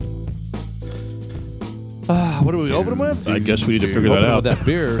What do we open them with? I guess we need to figure that Open 'em out. with that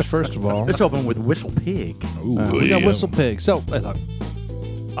beer, first of all. Let's open with Whistle Pig. Ooh, We got yeah. Whistle Pig. So,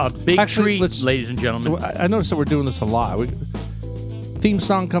 A big Actually, treat, let's- ladies and gentlemen. I noticed that we're doing this a lot. Theme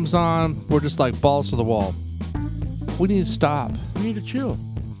song comes on, we're just like balls to the wall. We need to stop. We need to chill.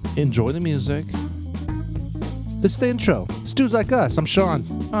 Enjoy the music. This is the intro. Stu's Like Us. I'm Sean.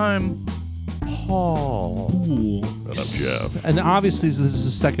 I'm Paul. And I'm Jeff. And obviously, this is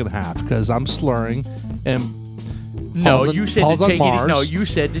the second half because I'm slurring and No, Paul's on- you said Paul's to on take it. Mars. No, you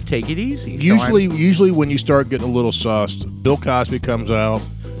said to take it easy. So Usually when you start getting a little sauced, Bill Cosby comes out,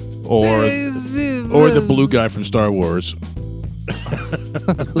 or the blue guy from Star Wars.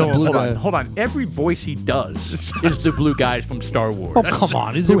 blue guy. hold on. Every voice he does is the blue guys from Star Wars. Oh, come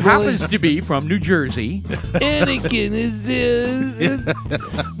on. Is it Who really? happens to be from New Jersey. Anakin is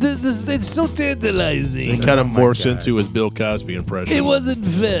it's so tantalizing. It kind of morphs into his Bill Cosby impression. It wasn't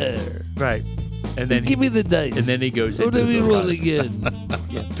fair. Right. And then Give me the dice. and then he goes Let into me the roll run. again.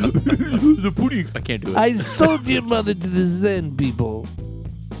 the pudding. I can't do it. I sold your mother to the Zen people.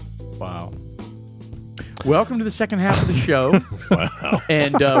 Wow. Welcome to the second half of the show. Wow.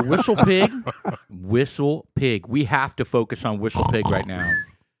 And Whistle Pig. We have to focus on Whistle Pig right now.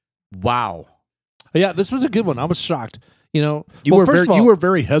 Wow. Yeah, this was a good one. I was shocked. You know, You well, were first very of all, you were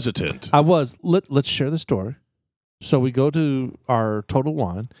very hesitant. I was. Let's share the story. So we go to our Total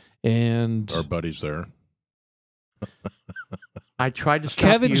Wine, and Our buddies there. I tried to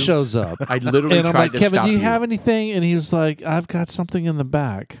stop Kevin you. shows up. I literally And I'm tried like, to Kevin, stop do you have anything? And he was like, I've got something in the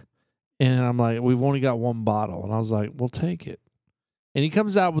back. And I'm like, we've only got one bottle. And I was like, we'll take it. And he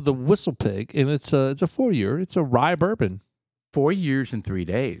comes out with the Whistle Pig, and it's a 4-year. It's a rye bourbon. 4 years and 3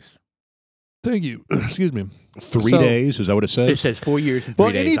 days. Thank you. Excuse me. 3 So- days, is that what it It says? says 4 years and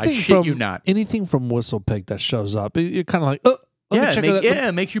 3 days. I shit from you not. anything from Whistle Pig that shows up, you're kind of like, oh, let Yeah, me check it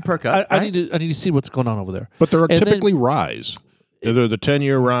that. makes you perk up. I right? need to see what's going on over there. But there are And then- typically ryes. They're the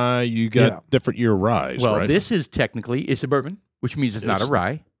 10-year rye. You got Yeah. different year ryes, Well, right? this is technically it's a bourbon, which means it's not a It's-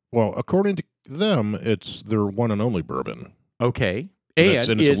 rye. Well, according to them, it's their one and only bourbon. Okay, And it's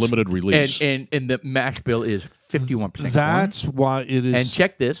a limited release. and the max bill is 51%. That's why it is. and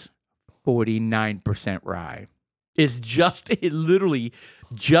check this, 49% rye. It's literally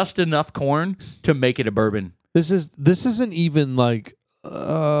just enough corn to make it a bourbon. This isn't even like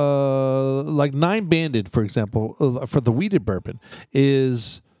 9 Banded, for example, for the wheated bourbon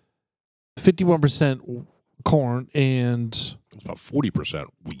is 51% corn, and It's about 40%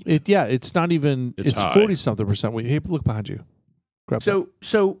 wheat. it's not even It's it's high. 40-something percent wheat. Hey, look behind you. Grab that.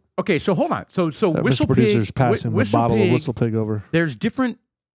 So hold on. So Whistle Mr. Producer's Pig, passing the Whistle bottle Pig, of Whistle Pig over. There's different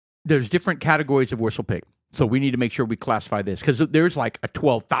categories of Whistle Pig. So we need to make sure we classify this because there's like a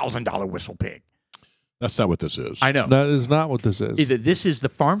 $12,000 Whistle Pig. That's not what this is. I know. That is not what this is. Either this is the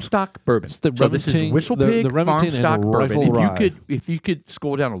farm stock bourbon. It's the so this is Remington- Whistle the Pig Remington and farm stock Rifle bourbon. Rye. If you could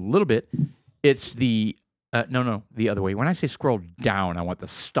scroll down a little bit, it's the no, the other way. When I say scroll down, I want the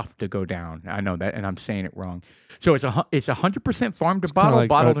stuff to go down. I know that, and I'm saying it wrong. So it's 100% farm to bottle, like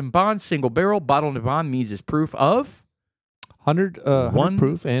bottled in bond, single barrel. Bottled in bond means it's proof of 100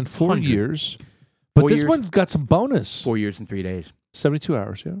 proof and 4 100. years. But 4 this years. one's got some bonus. 4 years and 3 days. 72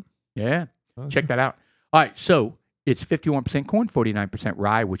 hours, yeah. Yeah, Okay. check that out. All right, so it's 51% corn, 49%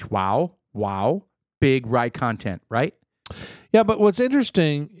 rye. Which wow, big rye content, right? Yeah, but what's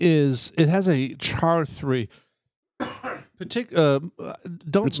interesting is it has a char 3.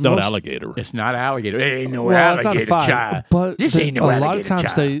 Don't It's not most- alligator. It's not alligator. It ain't no Well, it's not alligator a 5, child. but This ain't no a lot of alligator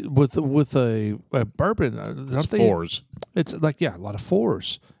times child. they with a bourbon, don't It's they? 4s. It's like a lot of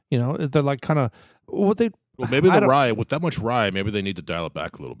 4s. You know, they're like kind of what they. Well, maybe I the don't- rye, with that much rye, maybe they need to dial it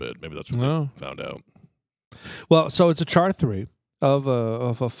back a little bit. Maybe that's what No. they found out. Well, so it's a char 3 of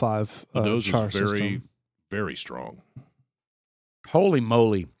a 5 The nose char is very, system. very strong. Holy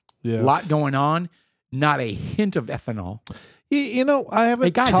moly. Yeah. A lot going on. Not a hint of ethanol. You know, I haven't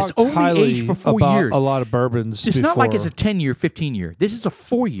Hey, guys, it's talked only highly aged for 4 about years. a lot of bourbons. It's not like it's a before. 10-year, 15-year. This is a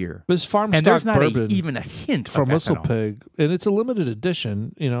 4-year. This farm And stock there's not bourbon even a hint from of Whistle ethanol. Pig, and it's a limited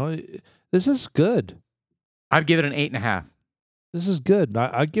edition. You know, this is good. I'd give it an 8.5. This is good.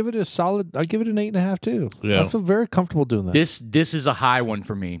 I give it a solid. I give it an 8.5 too. Yeah. I feel very comfortable doing that. This is a high one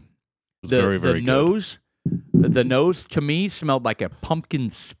for me. It's very, very good. The nose to me smelled like a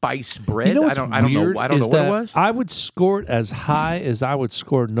pumpkin spice bread. You know what's I don't weird know what is it that was. I would score it as high as I would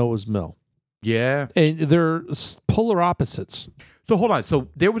score Noah's Mill, Yeah. and they're polar opposites. So hold on. So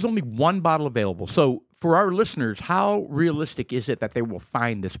there was only one bottle available. So for our listeners, how realistic is it that they will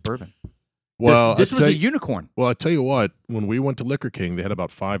find this bourbon? Well, this I was tell a you- unicorn. well, I tell you what, when we went to Liquor King, they had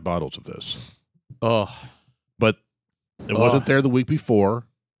about 5 bottles of this. Oh, But it wasn't there the week before.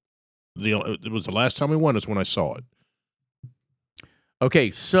 It was the last time we won is when I saw it.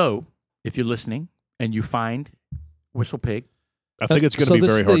 Okay, so if you're listening and you find Whistle Pig, I think it's going to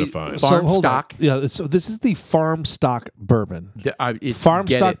be very hard to find. So Farm hold stock. on. Yeah, so this is the farm stock bourbon. Farm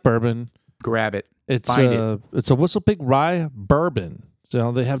get stock it, bourbon. grab it. It's Find it's a Whistle Pig rye bourbon.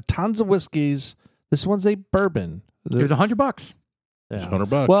 So they have tons of whiskeys. This one's a bourbon. It was $100. Yeah.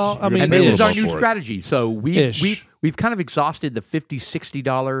 $100. Well, I You're mean, gonna And pay a this is little our more new for it. strategy. So we've kind of exhausted the $50,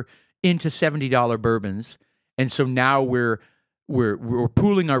 $60 into $70 bourbons, and so now we're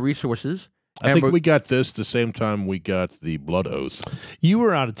pooling our resources. I think we got this the same time we got the Blood Oath. You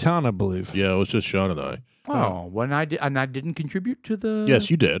were out of town, I believe. Yeah, it was just Sean and I. Oh, when I didn't contribute to the.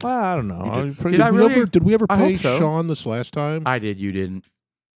 Yes, you did. Well, I don't know. You I did. mean, pretty Did I good. really? Did we ever I pay hope so. Sean this last time? I did. You didn't.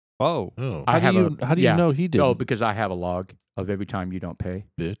 Oh, Oh, I have how do you yeah. know he did? Oh, because I have a log of every time you don't pay.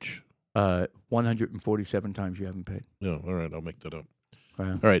 bitch. 147 times you haven't paid. Yeah, all right, I'll make that up.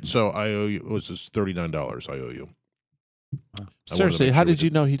 Wow. All right, so I owe you. It was this $39 I owe you. I wanted to Seriously, make how sure we did you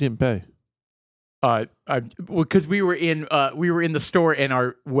know he didn't pay? Because we were in the store and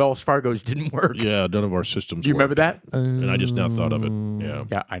our Wells Fargo's didn't work. Yeah, none of our systems. Do you remember worked. that? And I just now thought of it. Yeah.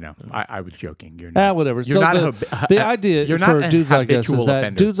 Yeah, I know. I was joking. You're not. Whatever. You're So not the idea you're for not a dudes like us is habitual that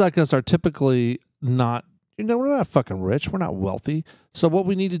offender. dudes like us are typically not. We're not fucking rich. We're not wealthy. So what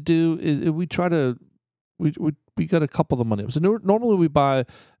we need to do is we try to. We got a couple of the money. So normally we buy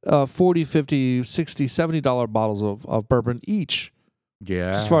 $40, $50, $60, $70 bottles of bourbon each. Yeah.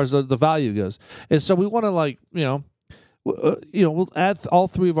 As far as the value goes. And so we want to we'll add all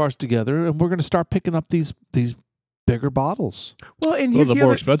three of ours together and we're going to start picking up these bigger bottles. well, and Well, here's the the more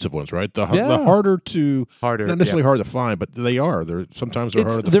other- expensive ones, right? The Yeah. harder to, harder. not necessarily hard to find, but they are. Sometimes they're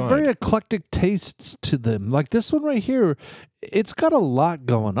harder to They're find. very eclectic tastes to them. Like this one right here, it's got a lot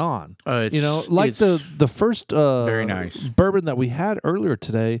going on. Like the first very nice. bourbon that we had earlier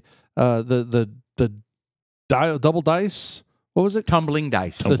today, the double dice. What was it? tumbling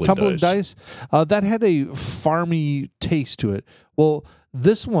dice. Tumbling The tumbling dice. dice. That had a farmy taste to it. Well,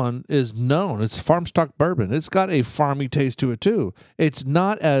 this one is known. It's farm stock bourbon. It's got a farmy taste to it too. It's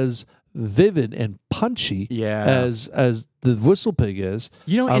not as vivid and punchy Yeah. as the Whistle Pig is.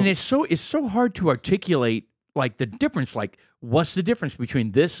 And it's so hard to articulate like the difference. Like, what's the difference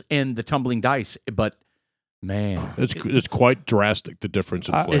between this and the tumbling dice? But man, It's quite drastic, the difference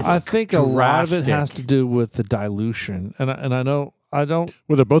in flavor. I think a lot of it Drastic. has to do with the dilution, and I know I don't,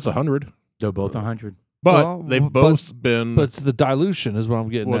 Well, they're both 100, they're both 100. but Well, they've but- both been. but it's the dilution is what I'm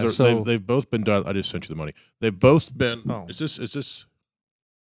getting well, at. So they've both been done. I just sent you the money. They've both been. Oh. Is this?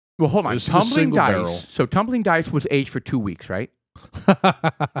 Well, hold on. This is a Tumbling single dice. barrel. So tumbling dice was aged for 2 weeks, right?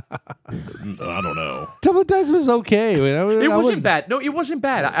 I don't know. Tumbling dice was okay. I mean, It I wasn't wouldn't- bad. No, it wasn't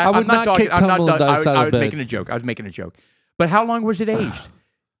bad. I would I'm not not talking. kick I'm not. tumbling dice out I of was bed. making a joke. I was making a joke. But how long was it aged?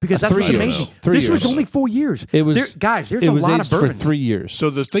 Because that's 3 what's years. amazing. 3 This was years. only 4 years. It was guys. There's it a was lot of aged for bourbons. 3 years. So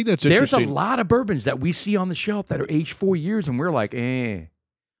the thing that's There's a interesting. lot of bourbons that we see on the shelf that are aged 4 years, and we're like, eh.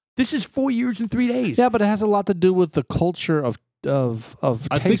 This is 4 years and 3 days. Yeah, but it has a lot to do with the culture of I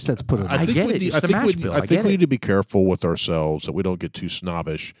think- taste that's put in. I it. think get we it. need, It's I the think mash we, bill. I I think get we it. need to be careful with ourselves that we don't get too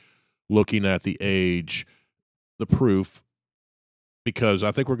snobbish looking at the age, the proof, because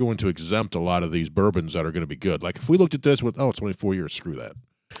I think we're going to exempt a lot of these bourbons that are going to be good. Like if we looked at this with, it's only 4 years, screw that.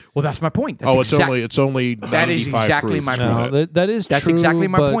 Well, that's my point. That's It's only 95 That is exactly proof, my screw point. No, that. that is That's true. exactly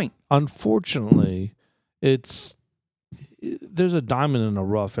my but point. Unfortunately, there's a diamond in the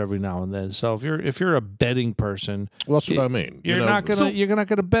rough every now and then. So if you're a betting person, Well, that's what I mean. you're You know, not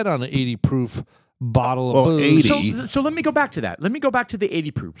gonna bet on an 80 proof bottle of Well, booze. 80. So let me go back to that. Let me go back to the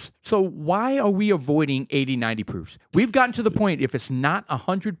 80 proofs. So why are we avoiding 80, 90 proofs? We've gotten to the point, if it's not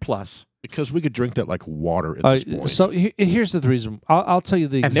 100 plus, because we could drink that like water at this point. So here's the reason. I'll tell you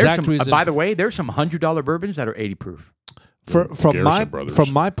the and there's exact some, reason. by the way, there's some $100 bourbons that are 80 proof. from Garrison Brothers.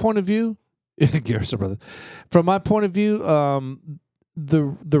 from my point of view, Garrison Brothers. From my point of view,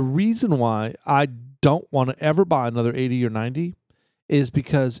 the reason why I don't want to ever buy another 80 or 90 is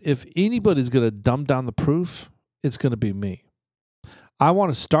because if anybody's going to dumb down the proof, it's going to be me. I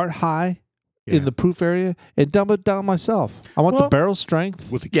want to start high in the proof area and dumb it down myself. I want the Well, barrel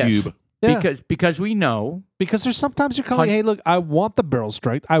strength. with a Yes. cube. Yeah. Because we know Because there's sometimes you're kind of like, hey, look, I want the barrel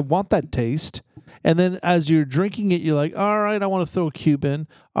strength. I want that taste. And then as you're drinking it, you're like, all right, I want to throw a cube in.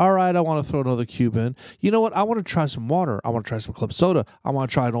 All right, I want to throw another cube in. You know what? I want to try some water. I want to try some club soda. I want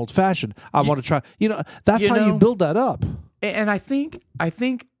to try an old fashioned. I want to try, that's how you build that up. and I think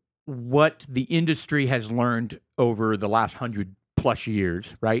what the industry has learned over the last 100 plus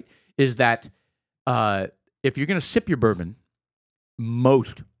years, right, is that if you're going to sip your bourbon,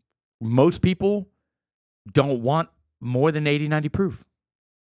 most people don't want more than 80, 90 proof.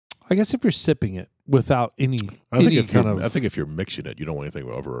 I guess if you're sipping it without any I think if you're mixing it, you don't want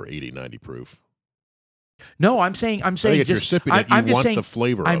anything over 80, 90 proof. No, I'm saying I think if you're just sipping it, you I'm just want saying, the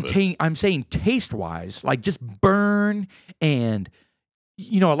flavor of it. I'm saying taste wise, like just burn and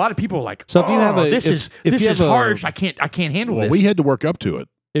a lot of people are like, So if you have this is harsh. I can't handle Well, this. we had to work up to it.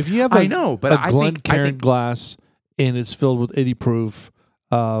 If you have I know, but I Glencairn think glass and it's filled with 80 proof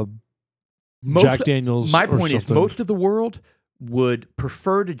most- Jack Daniels. My or point is, something. most of the world would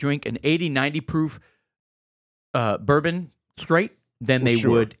prefer to drink an 80, 90 proof bourbon straight than Well, they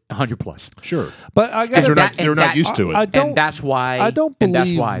sure. would 100 plus. Sure. But I Because got they're not used to it. I don't. And that's why. I don't and that's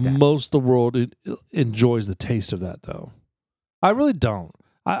believe why that. most of the world enjoys the taste of that, though. I really don't.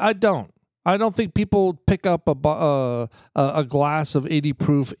 I don't. I don't think people pick up a glass of 80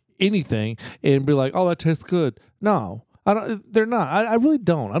 proof anything and be like, "Oh, that tastes good." No, I don't. They're not. I really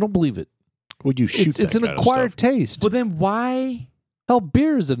don't. I don't believe it. Well, you shoot It's an that kind of acquired stuff. taste. But then why? Hell,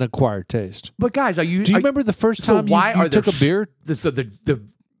 beer is an acquired taste. But guys, are you? Do you are- remember the first so time why you are there took a beer? The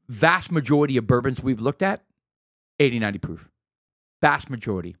vast majority of bourbons we've looked at, 80, 90 proof. Vast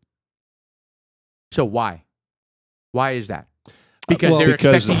majority. So why? Why is that? Because well, they're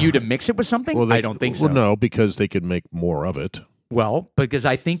because- expecting you to mix it with something? Well, I don't think so. Well, no, because they could make more of it. Well, because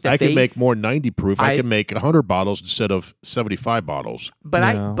I think that I they can make more 90 proof. I I- can make 100 bottles instead of 75 bottles. But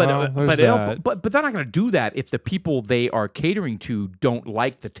Yeah, well, there's that. but they're not going to do that if the people they are catering to don't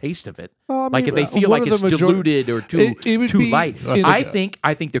like the taste of it. Well, I Like if mean, they feel one like of it's the diluted or too it would too be light. in- I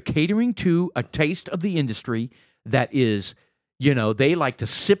think they're catering to a taste of the industry that is, they like to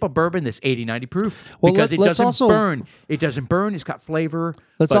sip a bourbon that's 80, 90 proof Well, because it let's doesn't also- burn. It doesn't burn. It's got flavor.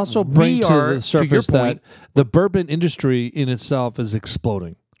 Let's But also bring we to are, the surface your that point, the bourbon industry in itself is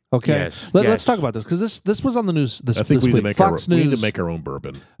exploding. Okay, Yes, Let's yes. talk about this because this was on the news this I think this we need, week. to make Fox we News, need to make our own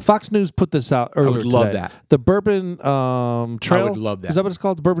bourbon. Fox News put this out earlier would love today. that. The Bourbon Trail. I would love that. Is that what it's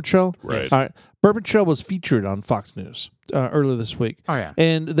called? The Bourbon Trail. Right. All right. Bourbon Trail was featured on Fox News earlier this week. Oh yeah.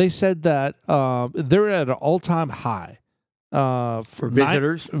 And they said that they're at an all-time high For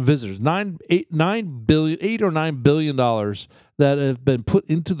visitors. visitors, $8 or $9 billion that have been put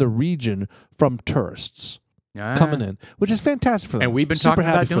into the region from tourists coming in, which is fantastic for them. And we've been Super talking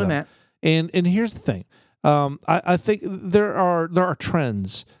about happy for doing them. that. And here's the thing. I think there are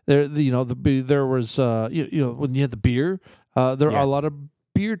trends. There there was when you had the beer, there are Yeah. a lot of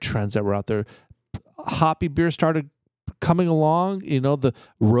beer trends that were out there. Hoppy beer started coming along. The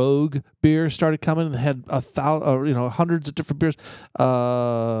Rogue beer started coming and had hundreds of different beers.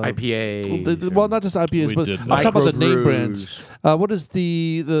 IPA. Well, not just IPAs, We but did I'm that. talking about the name Microbrews. brands. What is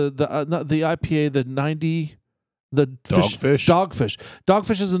the IPA? The 90. The Dogfish.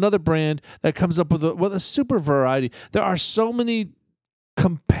 Dogfish is another brand that comes up with a super variety. There are so many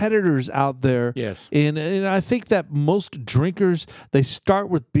competitors out there. Yes. And I think that most drinkers, they start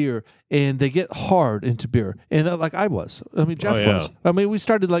with beer and they get hard into beer. And like I was. I mean, Jeff yeah. was. I mean, we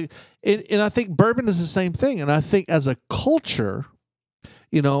started and I think bourbon is the same thing. And I think as a culture,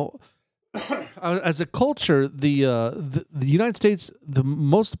 as a culture, the United States, the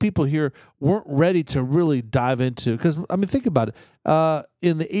most people here weren't ready to really dive into, because I mean, think about it.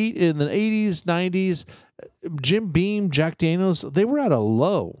 In the 80s, 90s, Jim Beam, Jack Daniels, they were at a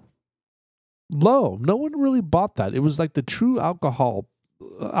low. No one really bought that. It was like the true alcoholic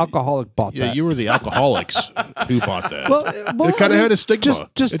bought Yeah, that. you were the alcoholics who bought that. well, it kind of had a stigma.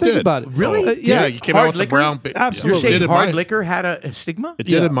 Just It think did. about it. Really? Yeah, you came Hard out with the liquor? brown. Absolutely. You're It saying did in hard my, liquor had a stigma? It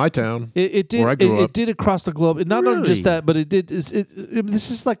did Yeah. in my town. It did. Where I grew It up. did across the globe. And not only just Really? that, but it did. This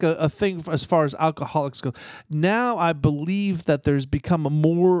is like a thing as far as alcoholics go. Now I believe that there's become a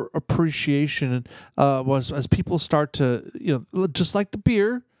more appreciation as people start to just like the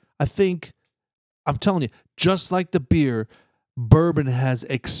beer. I think I'm telling you, just like the beer, bourbon has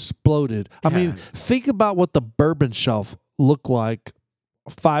exploded. I mean, Yeah. think about what the bourbon shelf looked like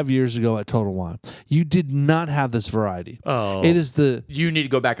 5 years ago at Total Wine. You did not have this variety. Oh. It is the You need to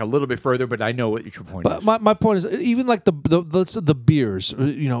go back a little bit further, but I know what your point But is. my point is, even like the beers,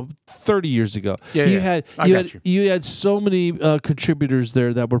 30 years ago, Yeah, you yeah. had I you got had you. you had so many contributors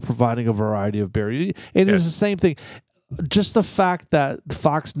there that were providing a variety of beer. And it's the same thing. Just the fact that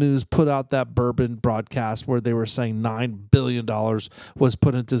Fox News put out that bourbon broadcast where they were saying $9 billion was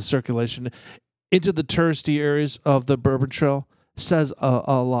put into circulation into the touristy areas of the Bourbon Trail says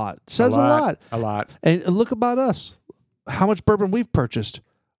a lot. Says a lot. A lot. And look about us. How much bourbon we've purchased.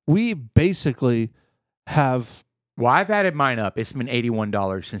 We basically have Well, I've added mine up. It's been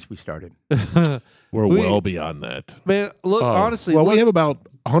 $81 since we started. We're We- well beyond that. Man, look, Oh. honestly, Well, look, we have about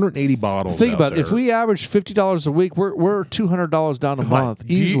 180 bottles. think out about it. there. If we average $50 a week, we're $200 down a month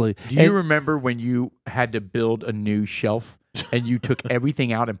Do you- easily. Do you And- remember when you had to build a new shelf and you took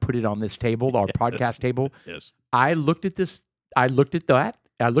everything out and put it on this table, our podcast table. Yes. I looked at this. I looked at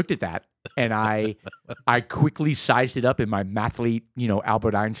that, and I quickly sized it up in my mathlete,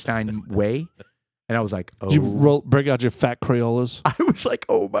 Albert Einstein way, and I was like, "Oh!" Did you bring out your fat Crayolas? I was like,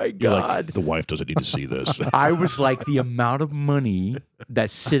 "Oh my You're like, god!" the wife doesn't need to see this. I was like, the amount of money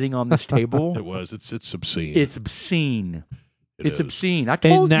that's sitting on this table, It's obscene. it's obscene. It It's is. obscene. I And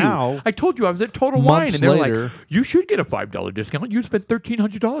told now, you. I told you I was at Total Wine, months and they're later, like, "You should get a $5 discount. You spent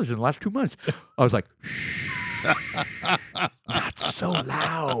 $1,300 in the last 2 months." I was like, "Shh, not so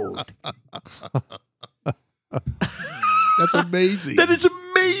loud." That's amazing. That is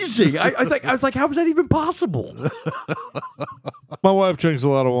amazing. I was like, how is that even possible? my wife drinks a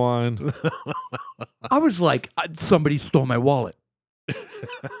lot of wine. I was like, somebody stole my wallet.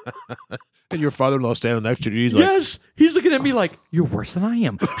 And your father-in-law standing next to you. He's like, Yes, he's looking at me like, "You're worse than I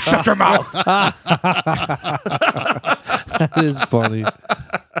am." Shut your mouth. That is funny.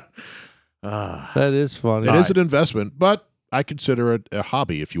 That is funny. it is an investment, but I consider it a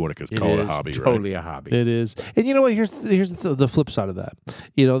hobby if you want to call it a hobby, right? Totally a hobby. It is, and you know what? Here's the flip side of that.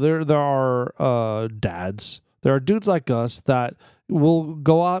 There are dads, there are dudes like us that will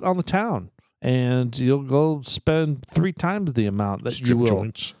go out on the town, and you'll go spend 3 times the amount that you Strip will.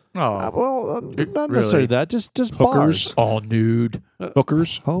 joints, Not necessarily really? that. Just Hookers. bars. All nude.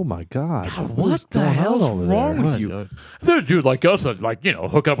 hookers. Oh my God! What is the going on hell's over wrong there? with you? There's a dude like us that's like,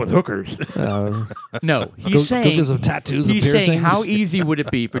 hook up with hookers. No, he's go saying get some tattoos and he's saying piercings. how easy would it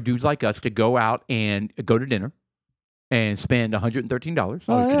be for dudes like us to go out and go to dinner and spend $113?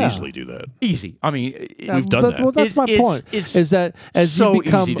 Oh, You could yeah. easily do that. Easy. I mean, We've done that. Well, that's my point. It's Is that as so you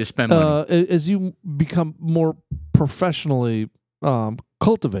become easy to spend money. as you become more professionally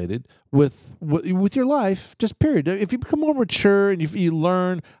cultivated with your life, just period. If you become more mature and you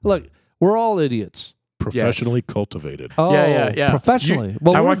learn, look, we're all idiots. Professionally cultivated. Oh, yeah. professionally.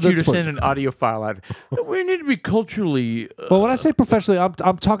 I want you to that's what- send an audio file out. We need to be culturally. Well, when I say professionally,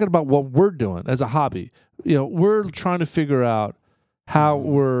 I'm talking about what we're doing as a hobby. We're trying to figure out how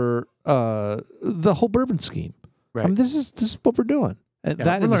we're the whole bourbon scheme. Right. I mean, this is what we're doing, and Yeah,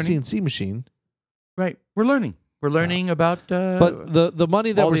 that we're in the learning. CNC machine. Right. We're learning. We're learning about. But the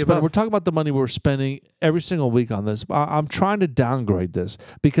money that all we're the spending, above. we're talking about the money we're spending every single week on this. I'm trying to downgrade this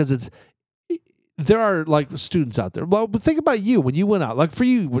because there are like students out there. Well, but think about you when you went out. Like for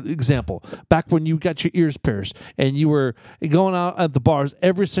you, example, back when you got your ears pierced and you were going out at the bars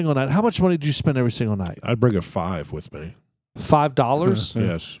every single night. How much money did you spend every single night? I'd bring a 5 with me. $5?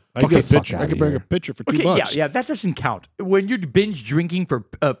 Yes. I Fuck could get the a fuck pitcher. I outta could bring a here. pitcher for okay, $2. yeah, that doesn't count. When you're binge drinking for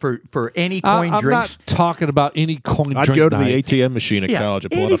any coin I'm drinks. not talking about any coin I'd drink go to night. the ATM machine at Yeah, college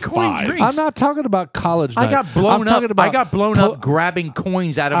and pull any out a coin 5. drink. I'm not talking about college night. I got blown I'm talking up. about I got blown to- up grabbing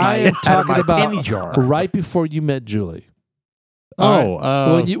coins out of I my, am out of talking my about penny jar. right before you met Julie.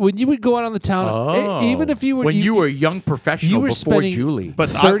 Oh, when you would go out on the town, even if you were when you were a young professional you were before spending- Julie. but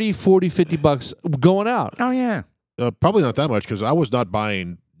 30, 40, $50 going out. Oh yeah. probably not that much because I was not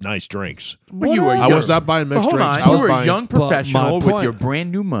buying nice drinks. When you were I young, was not buying mixed hold drinks. on, I was you were a buying. young But my professional with point- your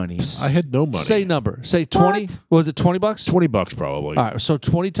brand new money. I had no money. Say number. Say 20. Was it $20? $20 probably All right. So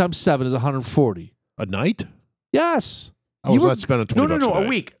 20 times 7 is 140. a night. Yes. I You was were- not spending $20 No, a a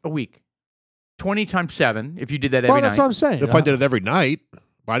night. week. 20 times 7. If you did that Well, every that's night. what I'm saying. If I did it every night,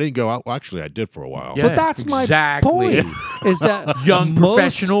 but I didn't go out. Well, actually, I did for a while. Yeah, But that's my exactly. point. Is that Young most-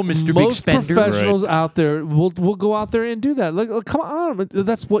 professional, Mr. Big Most Spender. professionals out there will go out there and do that. Look, come on,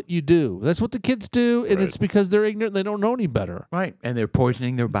 that's what you do. That's what the kids do, and Right. it's because they're ignorant. They don't know any better. Right, and they're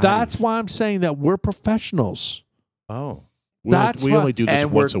poisoning their bodies. That's why I'm saying that we're professionals. oh. That's we why- only do this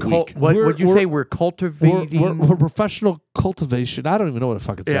And once a we're week. what We're- would you we're- say? We're cultivating. We're professional cultivation. I don't even know what the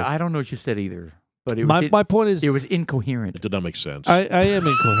fuck it's yeah, I don't know what you said either. But it was my point is, it was incoherent. It did not make sense. I am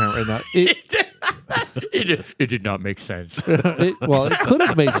incoherent right now. It did not make sense. It could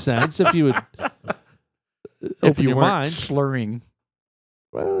have made sense if you would If open you your weren't mind. slurring.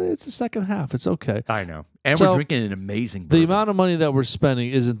 Well, it's the second half. It's okay. I know. And So, we're drinking an amazing The bourbon. amount of money that we're spending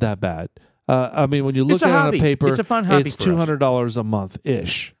isn't that bad. I mean, when you look It's a at it on a hobby. paper, It's a fun hobby it's for us. $200 a month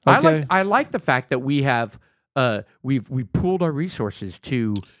ish. Okay, I like the fact that we have we pooled our resources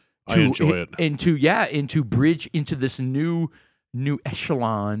to I enjoy it. into bridge into this new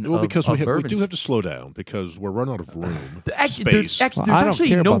echelon Well, because of we bourbons. do have to slow down because we're running out of room. Actually, there's, space. actually, Well, I there's don't actually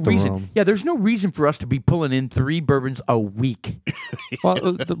care no about the reason. room. Yeah, there's no reason for us to be pulling in 3 bourbons a week.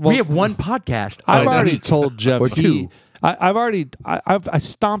 well, We have one podcast. I've a already week. told Jeff Or 2. I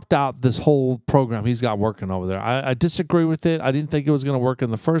stomped out this whole program he's got working over there. I disagree with it. I didn't think it was going to work in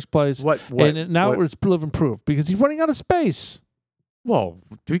the first place. What and now what- it's living proof because he's running out of space. Well,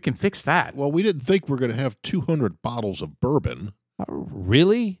 we can fix that. Well, we didn't think we are going to have 200 bottles of bourbon.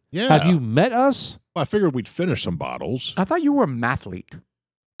 Really? Yeah. Have you met us? Well, I figured we'd finish some bottles. I thought you were a mathlete.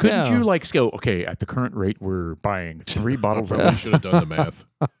 Couldn't Yeah. you like go, okay, at the current rate, we're buying 3 bottles Probably of should have done the math.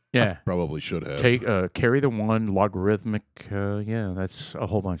 Yeah. Probably should have. Carry the one logarithmic. Yeah, that's a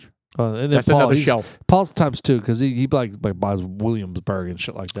whole bunch. And then That's Paul, another he's- shelf. Paul's times two because he like buys Williamsburg and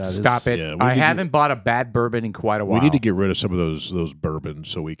shit like that. It's- Stop it. yeah, we I need to- haven't bought a bad bourbon in quite a while. We need to get rid of some of those bourbons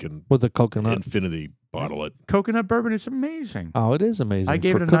so we can with the coconut. infinity bottle it. Coconut bourbon is amazing. Oh, it is amazing. I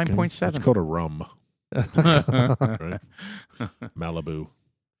gave for it a cooking. 9.7. It's called a rum, right? Malibu.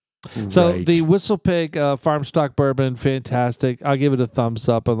 So Right. the Whistle Pig farm stock bourbon, fantastic. I'll give it a thumbs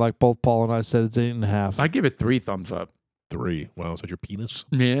up. And like both Paul and I said, it's 8.5. I give it 3 thumbs up. 3. Wow, is that your penis?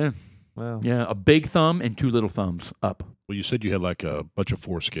 Yeah. Wow. Yeah. A big thumb and 2 little thumbs up. Well, you said you had like a bunch of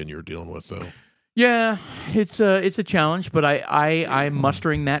foreskin you're dealing with, though. Yeah, it's a challenge, but I'm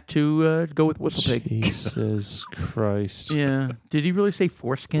mustering that to go with Whistle Pig. Jesus Christ. Yeah. Did he really say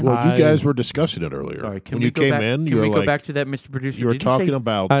foreskin? Well, you I- guys were discussing it earlier. Sorry, can when we you go came back, in, can you were we go like, back to that, Mr. Producer? you were Did talking say,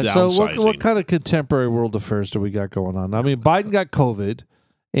 about All right, so downsizing. what kind of contemporary world affairs do we got going on? I mean, Biden got COVID,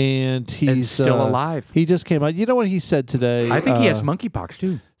 and he's and still alive. He just came out. You know what he said today? I think he has monkeypox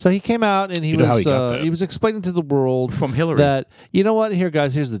too So he came out and he You know how was he got that? he was explaining to the world from Hillary. that, you know what, here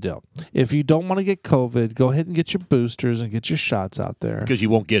guys, here's the deal. If you don't want to get COVID, go ahead and get your boosters and get your shots out there. because you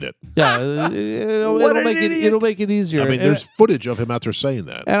won't get it. Yeah, What an idiot. it'll make it easier. I mean, And- there's footage of him out there saying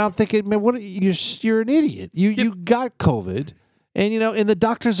that. and I'm thinking, man, what? You're an idiot. You got COVID, and and the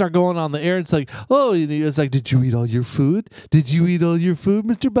doctors are going on the air. It's like, oh, it's like, did you eat all your food? Did you eat all your food,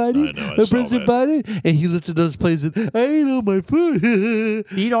 Mr. Biden? I know, I saw President that. Biden, and he lifted those plates and I ate all my food.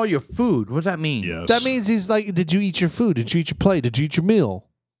 Eat all your food. What does that mean? Yes. That means he's like, did you eat your food? Did you eat your plate? Did you eat your meal?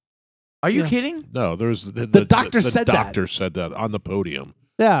 Are you Yeah. kidding? No, there's the doctor said that. The doctor said that on the podium.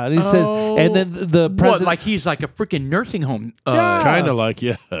 Yeah, and he says, and then the What, president, like he's like a freaking nursing home. Yeah. Kind of like,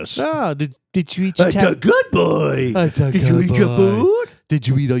 yes. oh, did you eat your good boy. Did you eat your food? Did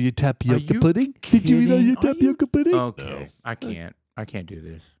you eat all your tapioca you pudding? Did you eat all your kidding? Are you- tapioca pudding? Okay. No. I can't do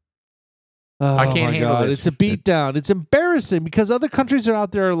this. Oh, I can't my handle God. this. It's a beatdown. It's embarrassing because other countries are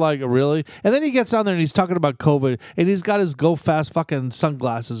out there like, really? And then he gets on there and he's talking about COVID and he's got his go fast fucking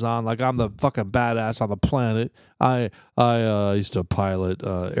sunglasses on like I'm the fucking badass on the planet. I used to pilot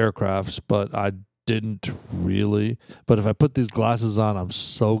aircrafts, but I didn't really. But if I put these glasses on, I'm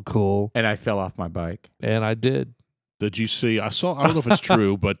so cool. And I fell off my bike. And I did. Did you see? I don't know if it's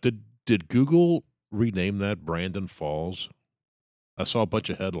true, but did Google rename that Brandon Falls? I saw a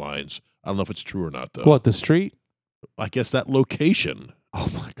bunch of headlines. I don't know if it's true or not, though. What, the street? I guess that location Oh,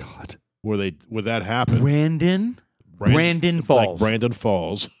 my God. where that happened. Brandon Falls. Like Brandon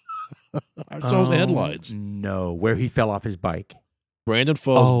Falls. I saw the headlines. No, where he fell off his bike. Brandon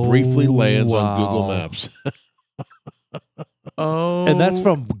Falls briefly lands on Google wow. Maps. Oh, And that's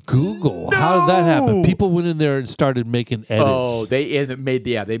from Google. How did that happen? No. People went in there and started making edits. Oh, they made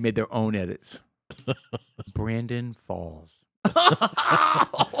their own edits. Brandon Falls.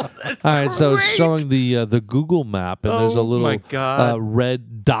 All right, so it's showing the Google map, and there's a Oh, little my God.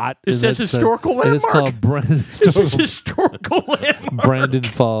 red dot. It and says that's, historical and it's landmark. called This is historical landmark. Brandon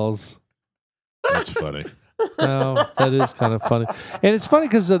Falls. That's funny. Oh, that is kind of funny, and it's funny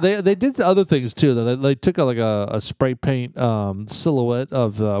because they did other things too. Though they took a spray paint silhouette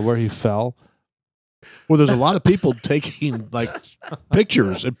of where he fell. Well, there's a lot of people taking like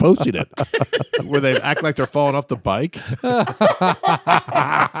pictures and posting it where they act like they're falling off the bike.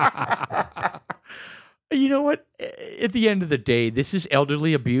 You know what? At the end of the day, this is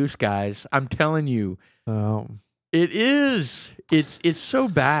elderly abuse, guys. I'm telling you. It is. It's so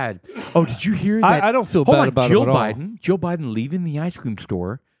bad. Oh, did you hear that? I don't feel Hold bad on, about Jill it at all. Biden. Jill Biden leaving the ice cream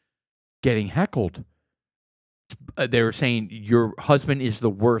store, getting heckled. They were saying your husband is the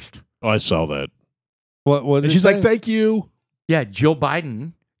worst. Oh, I saw that. What? And did she's it like, say? "Thank you, Yeah, Jill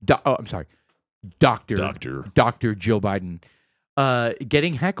Biden. I'm sorry, Doctor Jill Biden,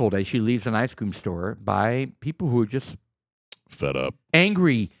 getting heckled as she leaves an ice cream store by people who are just fed up."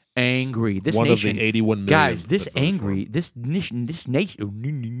 angry. This One nation, of the 81 million. guys. This that voted for angry. him. This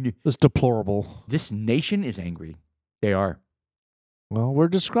nation. It's deplorable. This nation is angry. They are. Well, we're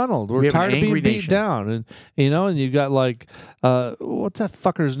disgruntled. We're We have an tired of being angry beat nation. down, and and you got like, what's that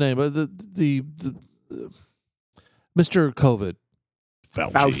fucker's name? The Mr. COVID.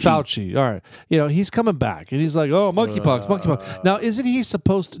 Fauci. All right. He's coming back and he's like, oh, monkeypox. Now, isn't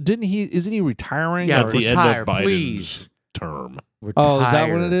he retiring? Yeah, or- At the Retire, end of Biden's please. term, oh, is that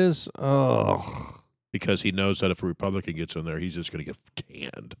what Retire. it is? Oh. because he knows that if a Republican gets in there, he's just going to get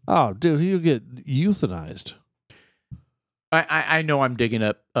canned. Oh, dude, he'll get euthanized. I know I'm digging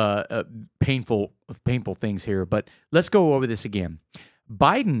up painful things here, but let's go over this again.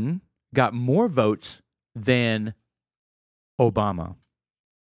 Biden got more votes than Obama.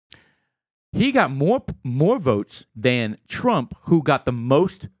 He got more votes than Trump, who got the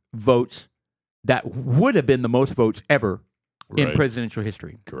most votes that would have been the most votes ever in Right. presidential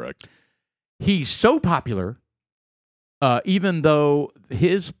history. Correct. He's so popular, even though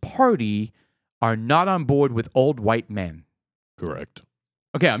his party are not on board with old white men. Correct.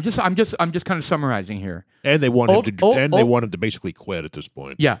 Okay, I'm just kind of summarizing here. And they want Old- him to. old- and they old- want him to basically quit at this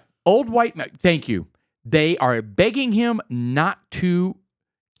point. Yeah, old white men. Thank you. They are begging him not to.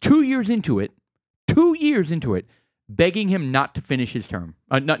 2 years into it, begging him not to finish his term,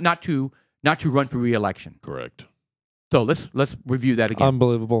 not to run for re-election. Correct. So let's review that again.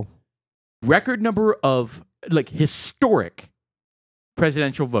 Unbelievable. Record number of historic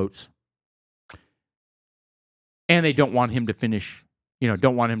presidential votes, and they don't want him to finish.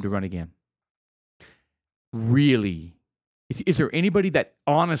 Don't want him to run again. Really, is there anybody that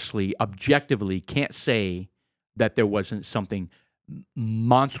honestly, objectively can't say that there wasn't something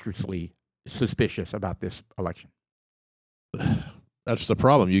monstrously suspicious about this election? That's the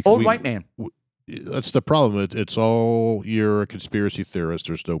problem. Old white man. That's the problem. It's you're a conspiracy theorist.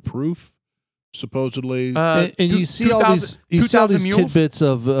 There's no proof, supposedly. And you see all these 2,000 mules? tidbits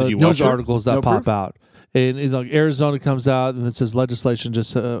of you watch news it? articles that No pop proof? out. And it's like Arizona comes out and it says legislation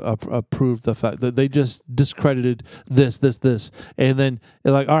just approved the fact that they just discredited this. And then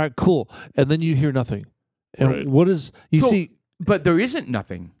they're like, all right, cool. And then you hear nothing. And Right. what is, you So- see, But there isn't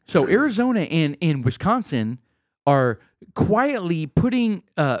nothing. So Arizona and Wisconsin are quietly putting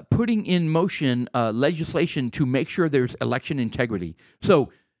in motion legislation to make sure there's election integrity.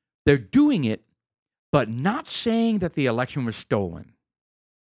 So they're doing it, but not saying that the election was stolen.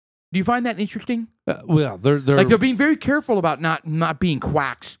 Do you find that interesting? well, they're Like they're being very careful about not being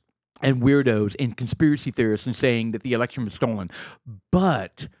quacks and weirdos and conspiracy theorists and saying that the election was stolen,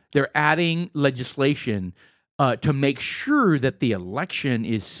 but they're adding legislation to make sure that the election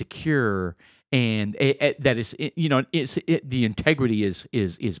is secure and that is the integrity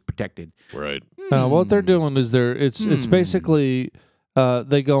is protected. Right. what they're doing is it's basically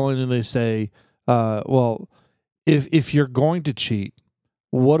they go in and they say, well, if you're going to cheat,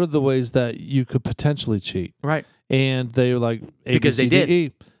 what are the ways that you could potentially cheat? Right. And they're like, A, Because B, they C, D,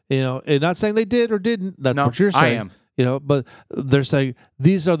 E. And not saying they did or didn't. That's No, what you're I saying. am. But they're saying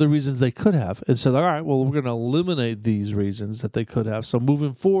these are the reasons they could have. And so, all right, well, we're going to eliminate these reasons that they could have. So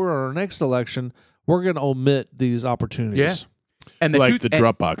moving forward, our next election, we're going to omit these opportunities. And The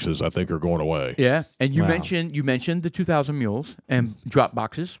drop boxes, I think, are going away. Yeah, and you Wow. mentioned the 2,000 mules and drop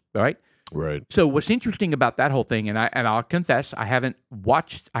boxes, right? Right. So what's interesting about that whole thing, and I'll confess, I haven't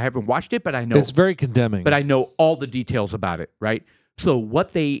watched it, but I know It's very condemning. but I know all the details about it, right? So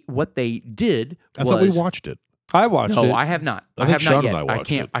what they did I was thought we watched it. I watched no, it. I have not. I I think have Sean not and yet. I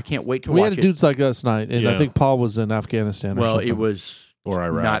watched it. I can't wait to we watch had it. Dudes Like Us night, and I Yeah. think Paul was in Afghanistan or Well, something. it was Or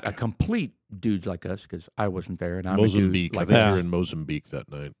Iraq. not a complete Dudes Like Us because I wasn't there, and I'm a Mozambique. dude I like think that. you're in Mozambique that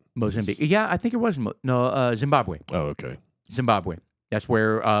night. Mozambique. Yeah, I think it was Zimbabwe. Oh, okay. Zimbabwe. That's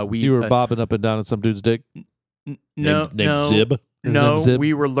where we. You were bobbing up and down at some dude's dick, No, Named Zib. His No, name's Zib?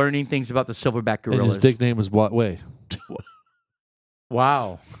 we were learning things about the silverback and his gorillas. dick name was what way?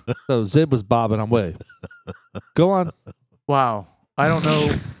 Wow, So Zib was bobbing. I'm way. Go on. wow. I don't know.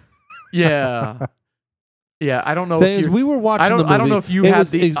 Yeah, yeah. I don't know. Thing If is, you're- we were watching I don't. the movie. I don't know if you It have was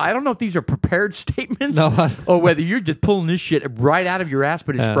the. I don't know if these are prepared statements. no, or whether you're just pulling this shit right out of your ass,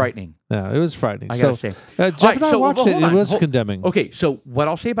 but it's Yeah. frightening. yeah, it was frightening. I So gotta say. Jeff right, and I so, watched well, it. hold It on, was hold- condemning. Okay, so what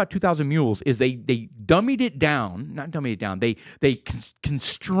I'll say about 2,000 Mules is they dummied it down. Not dummied it down. They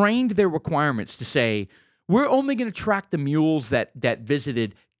constrained their requirements to say we're only going to track the mules that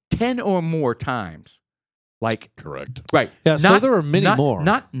visited 10 or more times. Like Correct. right. Yeah, so there were many not, more.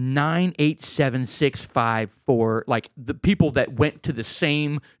 Not 9, 8, 7, 6, 5, 4. Like the people that went to the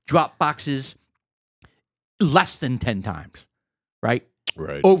same drop boxes less than 10 times, right?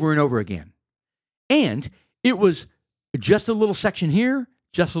 Right. Over and over again. And it was just a little section here,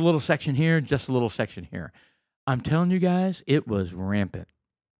 just a little section here, just a little section here. I'm telling you guys, it was rampant.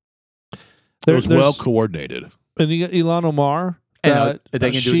 It was well There's- coordinated. and you got Ilhan Omar. And, That are they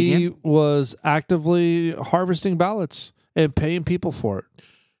gonna do it she again? was actively harvesting ballots and paying people for it,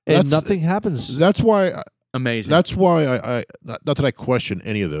 and That's- nothing happens. That's why. Amazing. That's why I not that I question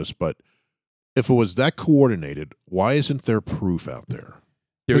any of this, but if it was that coordinated, why isn't there proof out there?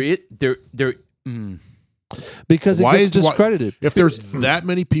 Because it Why gets is- why- discredited. If there's that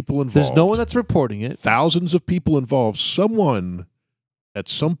many people involved, There's no one that's reporting it. thousands of people involved, someone at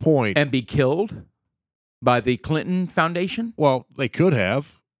some point and be killed? by the Clinton Foundation. Well, they could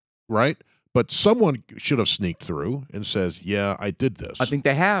have, right? But someone should have sneaked through and says, "Yeah, I did this." I think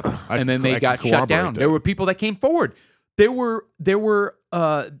they have, and then I they can got shut corroborate down. that. There were people that came forward. There were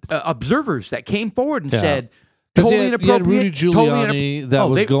observers that came forward and Yeah. said, 'Cause totally you had inappropriate. Rudy totally Giuliani that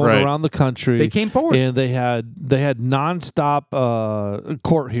was they- going Right. around the country. They came forward, and they had nonstop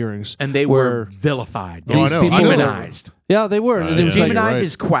court hearings. and they where were vilified. Oh, I these know. people I know. Demonized. Yeah, they were. And it was Yeah, like you're Demonized right.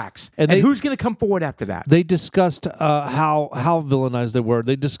 as quacks. And And they- who's going to come forward after that? they discussed how villainized they were.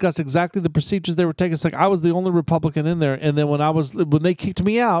 They discussed exactly the procedures they were taking. It's like I was the only Republican in there, and then when they kicked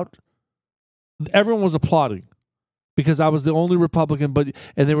me out, everyone was applauding because I was the only Republican.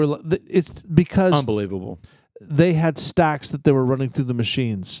 And they were it's because Unbelievable. they had stacks that they were running through the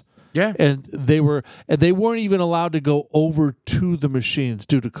machines. Yeah. And they weren't even allowed to go over to the machines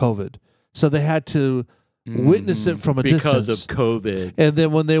due to COVID. So they had to witness it from a because distance. of COVID. And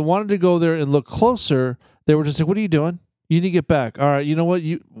then when they wanted to go there and look closer, they were just like, "What are you doing? You need to get back. All right, you know what?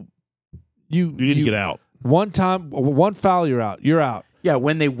 You need to get out. One foul, you're out. You're out." Yeah,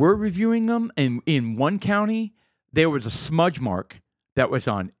 when they were reviewing them in one county, there was a smudge mark that was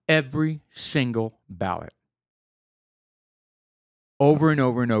on every single ballot. Over and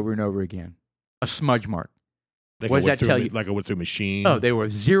over and over and over again. A smudge mark. Like What I does went that through, tell you? Like I went through a machine. Oh, they were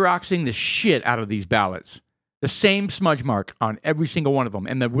Xeroxing the shit out of these ballots. The same smudge mark on every single one of them.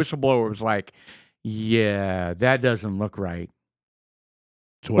 And the whistleblower was like, yeah, that doesn't look right.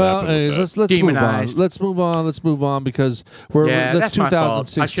 So what Well, happened with anyways, that? let's move on. Demonized. Let's move on because Yeah, that's my fault. I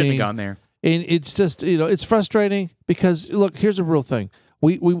 2016. shouldn't have gone there. And it's just it's frustrating because look, here's a real thing.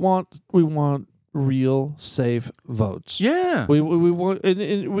 We want real safe votes. Yeah. We want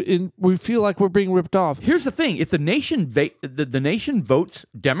and we feel like we're being ripped off. Here's the thing: if the nation the nation votes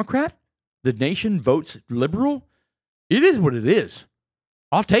Democrat, the nation votes liberal, it is what it is.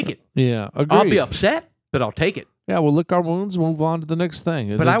 I'll take it. Yeah, agreed. I'll be upset, but I'll take it. Yeah, we'll lick our wounds, move on to the next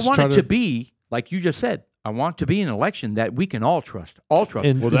thing. But I Let's want try it to be like you just said. I want to be an election that we can all trust. All trust.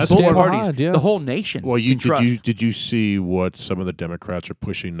 And- Well, that's both what- parties, behind, yeah. the whole nation. Well, can trust. did you see what some of the Democrats are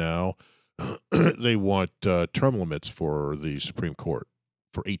pushing now? They want term limits for the Supreme Court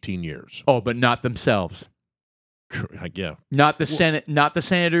for 18 years. Oh, but not themselves. Yeah. Not the Senate, not the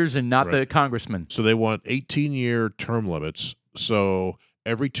senators, and not the Right. congressmen. So they want 18-year term limits. So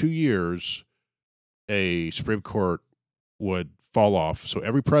every 2 years, a Supreme Court would fall off. So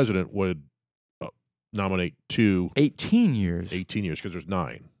every president would nominate 18 years. 18 years because there's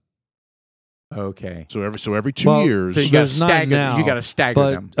 9. Okay. So every 2 Well, years. So you got to There's 9 stagger. now, You got to stagger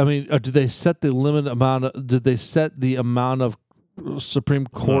But them. I mean, did they set the limit amount? Did they set the amount of Supreme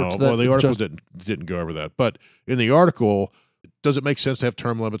Courts? No, well, the article just- didn't go over that. But in the article, does it make sense to have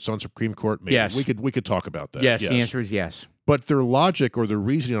term limits on Supreme Court? Maybe. Yes. We could talk about that. Yes, the answer is yes. But their logic or their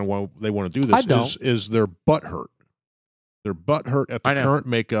reasoning on why they want to do I this don't. is their butt hurt. They're butt hurt at the I know. current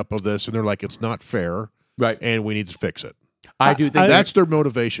makeup of this, and they're like, it's not fair, Right. and we need to fix it. I do think I- That's their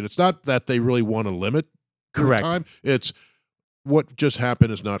motivation. It's not that they really want to limit correct. time. It's what just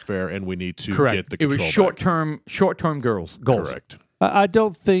happened is not fair, and we need to Correct. get the It was control short-term goals. Correct. I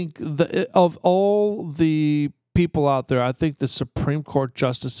don't think of all the people out there, I think the Supreme Court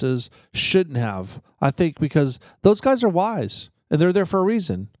justices shouldn't have. I think because those guys are wise and they're there for a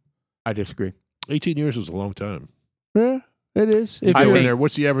reason. I disagree. 18 years is a long time. Yeah, it is. If I You're in think- there.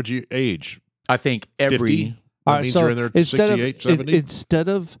 What's the average age? I think 50? every That all right, means so you're in there instead 68, of 70? instead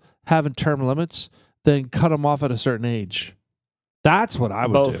of having term limits, then cut them off at a certain age. That's what I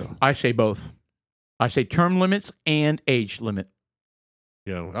would both. do. I say both. I say term limits and age limit.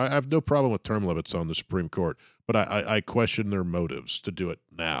 I have no problem with term limits on the Supreme Court, but I question their motives to do it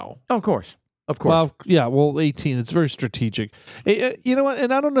now. Oh, of course. Of course. Well, yeah, 18. It's very strategic. You know what?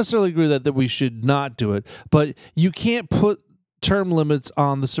 And I don't necessarily agree that we should not do it, but you can't put term limits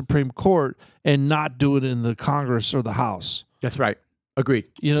on the Supreme Court and not do it in the Congress or the House. That's right. Agreed.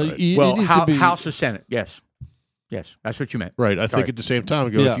 You know, Right. it Well, needs to be House or Senate. Yes. Yes. That's what you meant. Right. I Sorry. think at the same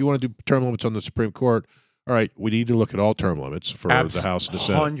time, Yeah. if you want to do term limits on the Supreme Court, all right, we need to look at all term limits for the House and the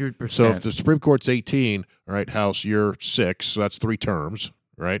Senate. 100%. So if the Supreme Court's 18, all right, House, you're 6, so that's 3 terms,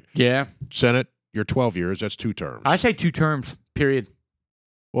 right? yeah. Senate, you're 12 years, that's 2 terms. I say 2 terms, period.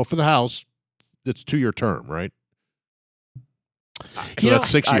 Well, for the House, it's 2-year term, right? So You know, that's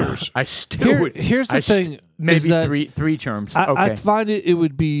 6 years. I still would. Here's the I thing. Maybe is that three terms. I Okay. find it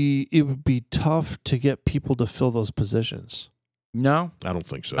would be tough to get people to fill those positions. No, I don't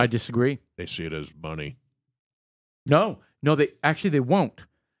think so. I disagree. They see it as money. No, they won't.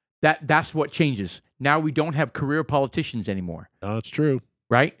 That's what changes. Now we don't have career politicians anymore, No, it's true.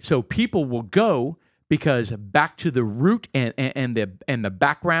 right? So people will go because back to the root and the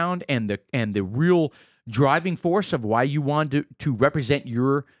background and the real driving force of why you wanted to represent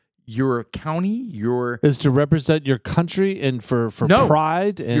your county, Is to represent your country and for No,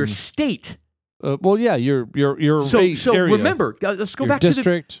 pride and your state. well, yeah, your So area, remember, let's go your back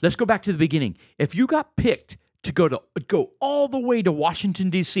district. let's go back to the beginning. If you got picked to go all the way to Washington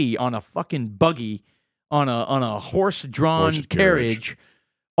D.C. on a fucking buggy, on a horse-drawn Horse carriage,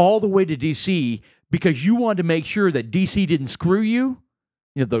 all the way to D.C. because you wanted to make sure that D.C. didn't screw you,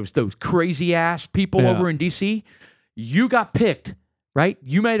 those crazy ass people Yeah. over in D.C. You got picked, right?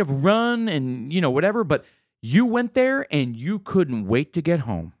 You might have run and whatever, but you went there and you couldn't wait to get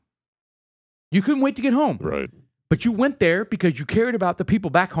home. You couldn't wait to get home. Right. But you went there because you cared about the people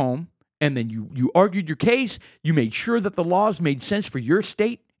back home, and then you argued your case. You made sure that the laws made sense for your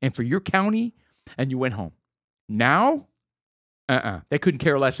state and for your county, and you went home. Now, they couldn't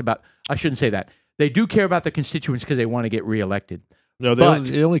care less about. I shouldn't say that. They do care about the constituents because they want to get reelected. No,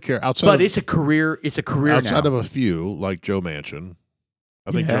 they only care outside. But it's a career. It's a career outside now. of a few, like Joe Manchin.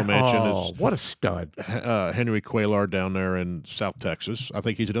 I think Yeah. Joe Manchin is what a stud. Henry Cuellar down there in South Texas. I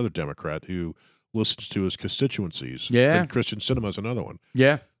think he's another Democrat who listens to his constituencies. Yeah. I think Christian Cinema is another one.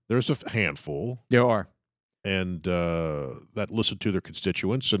 Yeah, There's a handful, there are. and that listen to their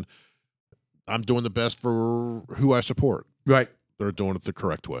constituents, and I'm doing the best for who I support. Right. They're doing it the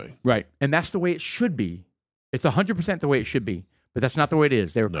correct way. Right. And that's the way it should be. It's 100% the way it should be. But that's not the way it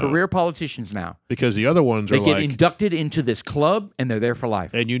is. They're No. career politicians now. Because the other ones They are get like, inducted into this club, and they're there for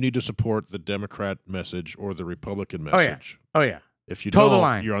life. and you need to support the Democrat message or the Republican Oh, yeah. message. Oh, yeah. If you Toe the don't,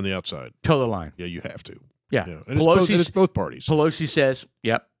 line. you're on the outside. Toe the line. Yeah, you have to. Yeah. Yeah. And it's both parties. Pelosi says,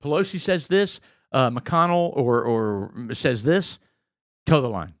 yep. Pelosi says this. McConnell or says this. Toe the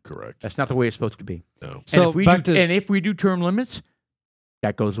line. Correct. That's not the way it's supposed to be. No. So and if we do term limits,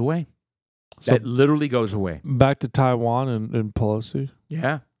 that goes away. So- That literally goes away. back to Taiwan and Pelosi.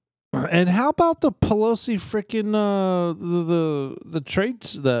 Yeah. And how about the Pelosi freaking the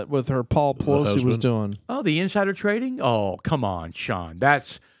traits that with her Paul The Pelosi was husband? doing? Oh, the insider trading? Oh, come on, Sean.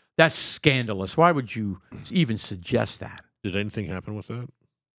 That's scandalous. Why would you even suggest that? Did anything happen with that?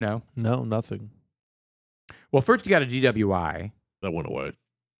 No. No, nothing. Well, first you got a DWI. That went away.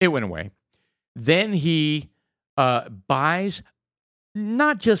 It went away. Then he buys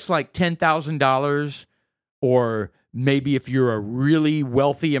not just like $10,000 or maybe if you're a really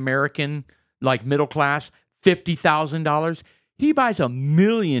wealthy American, like middle class, $50,000. He buys $1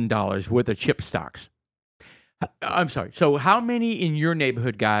 million worth of chip stocks. I'm sorry. So how many in your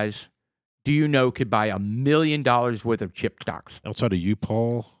neighborhood, guys, do you know could buy $1 million worth of chip stocks? Outside of you,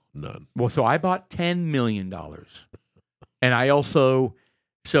 Paul, none. Well, so I bought $10 million. And I also,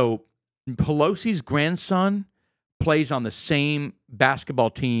 so Pelosi's grandson plays on the same basketball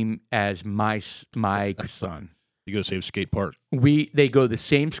team as my son. You go to the same skate park. They go to the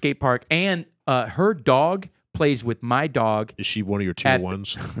same skate park, and her dog plays with my dog. Is she one of your tier At-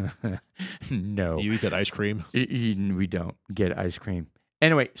 ones? No, You eat that ice cream? we don't get ice cream.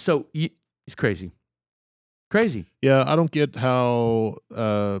 Anyway, so it's crazy. Crazy. Yeah, I don't get how.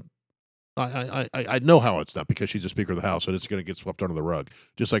 I know how it's not because she's the Speaker of the House and it's going to get swept under the rug,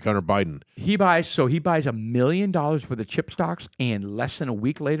 just like Hunter Biden. He buys $1 million worth of chip stocks, and less than a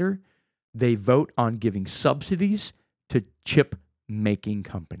week later, they vote on giving subsidies to chip making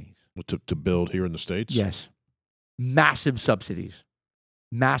companies. To build here in the States? Yes. Massive subsidies,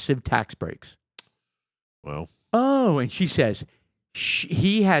 massive tax breaks. Well, Oh, and she says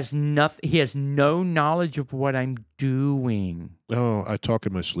he has nothing. He has no knowledge of what I'm doing. oh, I talk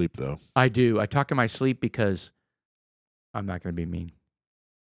in my sleep, though. I do. I talk in my sleep because I'm not going to be mean.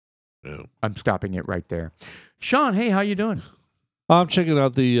 Yeah. I'm stopping it right there. Sean, hey, how you doing? I'm checking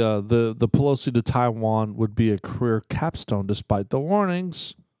out the Pelosi to Taiwan would be a career capstone despite the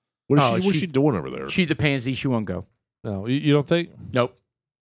warnings. What's Oh, she doing over there? She the pansy. She won't go. No, you don't think? Nope.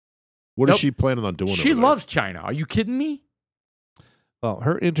 What is Nope. she planning on doing She over there? loves China. Are you kidding me? Well,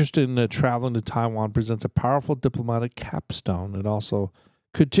 her interest in traveling to Taiwan presents a powerful diplomatic capstone. It also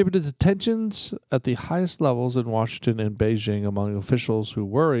contributed to tensions at the highest levels in Washington and Beijing among officials who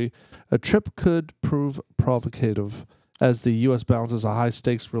worry a trip could prove provocative as the U.S. balances a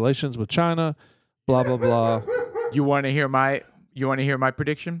high-stakes relations with China, blah, blah, blah. You want to hear my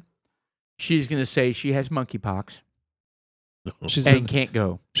prediction? She's going to say she has monkeypox She's and been can't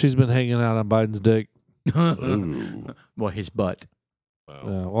go. she's been hanging out on Biden's dick. Ooh. Well, his butt. Wow.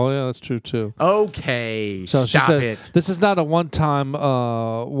 Yeah, well, yeah, that's true too. Okay, So she stop said, it. "This is not a one-time,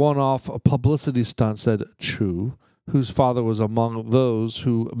 one-off publicity stunt," said Chu, whose father was among those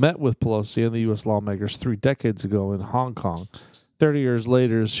who met with Pelosi and the U.S. lawmakers 3 decades ago in Hong Kong. 30 years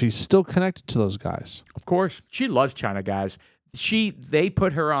later, she's still connected to those guys. Of course, she loves China, guys. They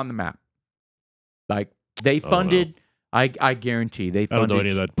put her on the map. Like they don't know. funded. I guarantee they I funded. don't know any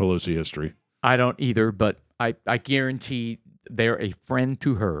of that Pelosi history. I don't either, but I guarantee they're a friend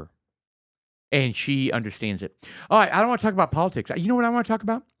to her, and she understands it. All right, I don't want to talk about politics. You know what I want to talk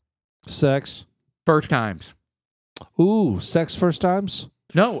about? Sex. First times. Ooh, sex first times?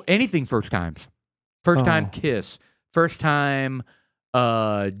 No, anything first times. First time Oh. kiss. First time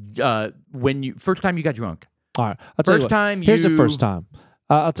first time you got drunk. All right. I'll tell you First what. time Here's the you- first time.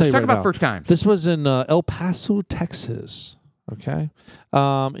 I'll tell Let's you talk right about now. first times. This was in El Paso, Texas. Okay.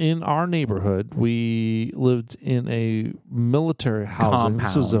 In our neighborhood, we lived in a military housing.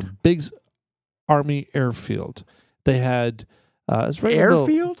 This was a Compound. big Army airfield. They had it's right in the middle-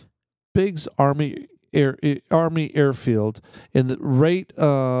 Airfield? Biggs Army airfield in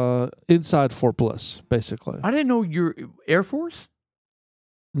the inside Fort Bliss, basically. I didn't know you're Air Force?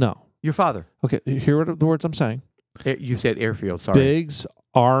 No. Your father. Okay, hear what the words I'm saying. You said airfield, sorry. Biggs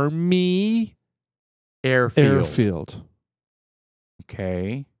Army airfield.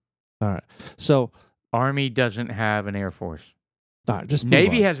 Okay. All right. So, Army doesn't have an Air Force. all right, just move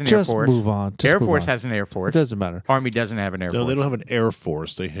Navy on. has an Air Just Force. move on. Just Air move Force on. has an Air It Force. doesn't matter. Army doesn't have an Air No, Force. they don't have an Air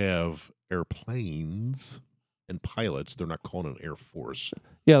Force. They have airplanes and pilots. They're not calling it an Air Force.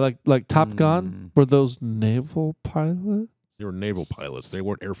 Yeah, like Top Gun. Were those naval pilots? They were naval pilots. They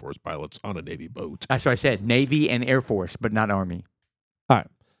weren't Air Force pilots on a Navy boat. That's what I said. Navy and Air Force, but not Army.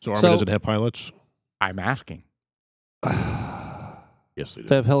 So Army So- doesn't have pilots? I'm asking. Yes, they do.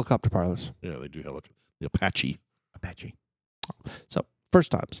 They have helicopter pilots. Yeah, they do. The Apache. Apache. So first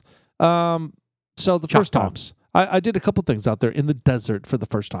times. So the first Choctaw. times, I did a couple things out there in the desert for the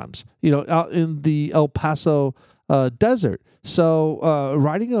first times. You know, out in the El Paso desert. So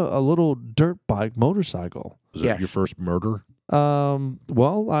riding a little dirt bike motorcycle. Was Yes. that your first murder?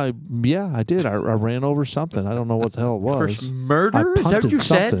 Well, I did. I ran over something. I don't know what the hell it was. First murder? Is that what punted you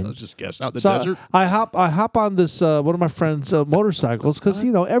said? something. Let's just guess. Out in the So desert? I hop on this one of my friends' motorcycles because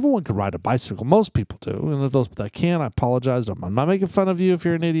you know everyone can ride a bicycle. Most people do, and if those that can, I apologize. I'm not making fun of you if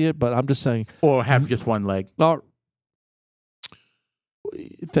you're an idiot, but I'm just saying. Or have just one leg? Oh,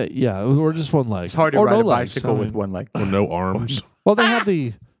 yeah, or just one leg. It's hard to or ride no a legs. bicycle I with mean, one leg. Or no arms? Well, they have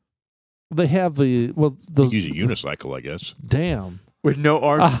the. Well, You those. use a unicycle, I guess. Damn. With no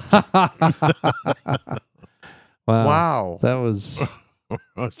arms. Wow. Wow. That was.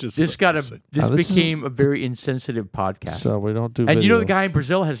 It's just This this this is- became a very insensitive podcast. So we don't do. and you know the video. guy in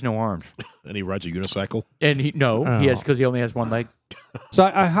Brazil has no arms. and he rides a unicycle. And he has Oh. because he only has one leg. So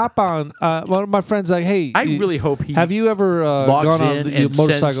I hop on. One of my friends like, hey, I really hope he have you ever logs gone on in a and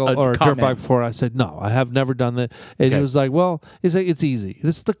motorcycle sends a or a dirt comment. bike before? I said, no, I have never done that. And Okay. he was like, well, he's like, it's easy.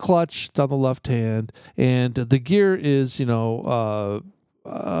 This is the clutch. It's on the left hand. And the gear is,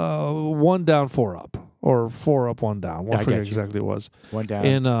 one down, four up. Or four up, one down. Yeah, I I forget get you. exactly what it was. one down,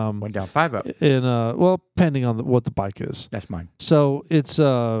 And one down, five up. well, depending on what the bike is. That's mine. So it's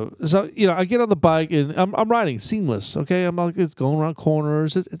I get on the bike and I'm riding seamless. Okay, I'm like it's going around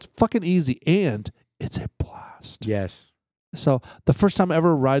corners. It's fucking easy and it's a blast. Yes. So the first time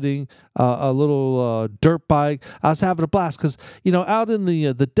ever riding a little dirt bike, I was having a blast because out in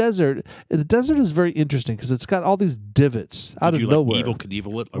the desert. The desert is very interesting because it's got all these divots out Did of you nowhere. Evil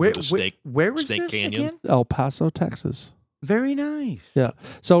Knievel it over the snake? Where was Snake this Canyon? again? El Paso, Texas. Very nice. Yeah.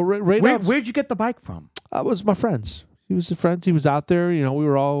 So right Where, out, where'd you get the bike from? was my friends. He was a friend. He was out there. We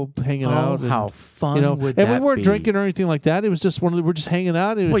were all hanging out. And, how fun would and that we weren't be? drinking or anything like that. It was just we're just hanging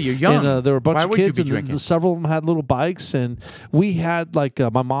out. And, Well, you're young. And there were a bunch Why of would you kids, be and drinking? several of them had little bikes. And we had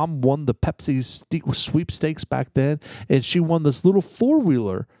my mom won the Pepsi sweepstakes back then, and she won this little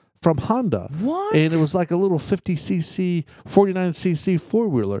 4-wheeler from Honda. What? And it was like a little 50cc, 49cc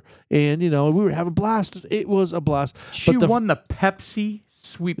 4-wheeler, and we were having a blast. It was a blast. She but won the Pepsi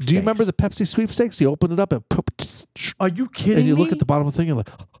sweepstakes. do you remember the Pepsi sweepstakes? You open it up and Are you kidding and you me? look at the bottom of the thing and like,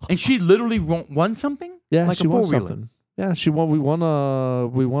 And she literally won something? yeah, like she a won four-wheeler. something. Yeah, she won. We won a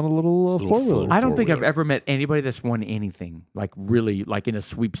little Little 4-wheeler. four- I don't think I've four-wheeler. ever met anybody that's won anything like really like in a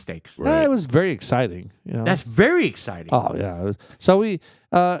sweepstakes. Yeah, it was very exciting. That's very exciting. oh yeah. So we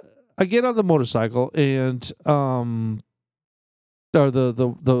I get on the motorcycle and or the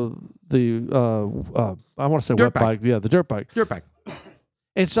I want to say Dirt wet bike. bike. Yeah, the dirt bike. Dirt bike.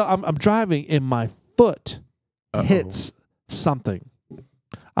 And so I'm driving and my foot Uh-oh. hits something.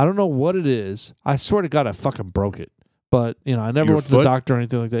 I don't know what it is. I swear to God, I fucking broke it. But I never Your went to the foot? doctor or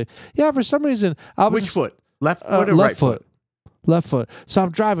anything like that. Yeah, for some reason I was Which foot? Left foot or left right foot. Left foot. So I'm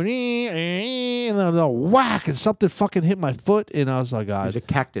driving, and then a whack, and something fucking hit my foot, and I was like, There's God, a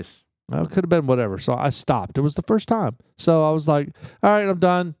cactus. it could have been whatever. So I stopped. It was the first time. So I was like, all right, I'm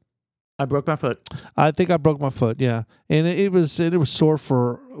done. I broke my foot. I think I broke my foot. Yeah, and it was sore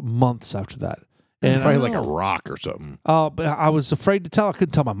for months after that. And Probably I- like a rock or something. but I was afraid to tell. I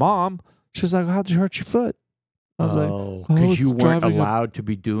couldn't tell my mom. She was like, "How'd you hurt your foot?" I was like, oh, "Oh, because you it's weren't driving a- allowed to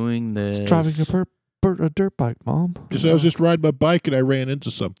be doing this. "It's driving a dirt bike, Mom." Just I was just riding my bike and I ran into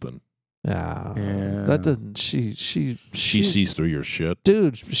something. Yeah, Yeah. that doesn't. She She sees through your shit.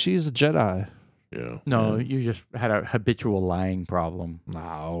 dude. She's a Jedi. Yeah. No, you just had a habitual lying problem.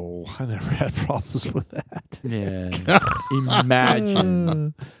 No, I never had problems with that. Yeah.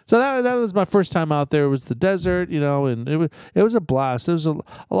 Imagine. So that was my first time out there. It was the desert, and it was a blast. There was a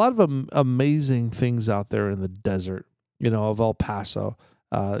lot of amazing things out there in the desert, of El Paso.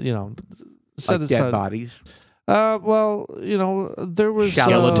 Set Like dead aside. bodies, Well, there was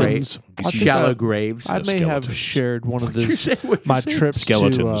Shallow Skeletons. I think shallow so. graves. I may have Skeletons. shared one of You those say what you my say? trips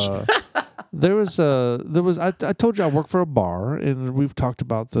Skeletons. to. There was I told you I worked for a bar, and we've talked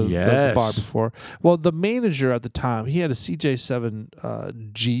about the bar Yes. before. Well, the manager at the time, he had a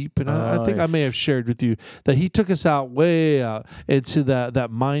CJ7 Jeep, and I think I may have shared with you that he took us out way out into that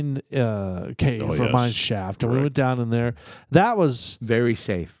mine cave or yes. mine shaft, and we Correct. went down in there. That was Very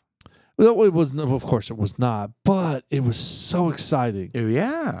safe. well, it was of course it was not, but it was so exciting. Oh,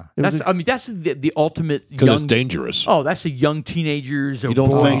 yeah. It was That's the ultimate Because it's young. dangerous. Oh, that's a young teenagers. Or you don't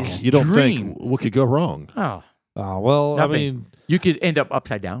boys' think. You don't dream. think what could go wrong. Oh, Well, Nothing. I mean. you could end up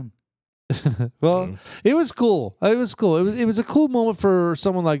upside down. Well, Mhm. it was cool. It was cool. It was a cool moment for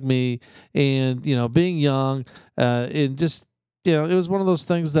someone like me, and being young, and just it was one of those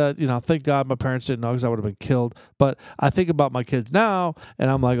things that thank God my parents didn't know because I would have been killed. But I think about my kids now,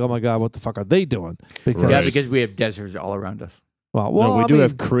 and I'm like, oh my God, what the fuck are they doing? Because Yeah, Right. because we have deserts all around us. well, no, we I do mean,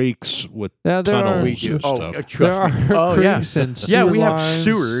 have creeks with yeah, there tunnels are, We do. and Oh, stuff. there trust me. are Oh, yeah. creeks and Yeah, sewer we have lines.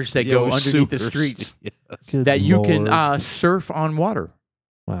 sewers that go with underneath the sewers. streets Good that you can Lord. surf on water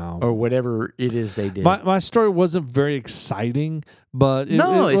Wow. or whatever it is they did. My story wasn't very exciting, but it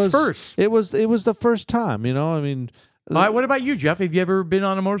it's was first. It was the first time. I mean, What about you, Jeff? Have you ever been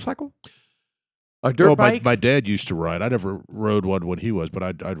on a motorcycle? A dirt Well, bike? my dad used to ride. I never rode one when he was, but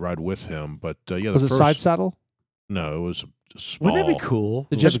I'd ride with him. But yeah, was the it first, side saddle? No, it was small. Wouldn't that be cool?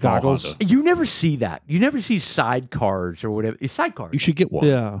 Did you have the Small goggles? Honda. You never see that. You never see sidecars or whatever. It's sidecars. You should get one.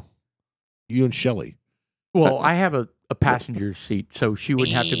 Yeah. You and Shelly. Well, I have a passenger seat, so she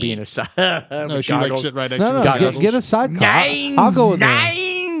wouldn't have to be in a side. No, she like sit right next No, to no, the get, goggles. get a sidecar. Nine, I'll go in there.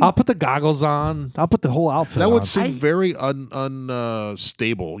 nine. I'll put the goggles on. I'll put the whole outfit That on. would seem very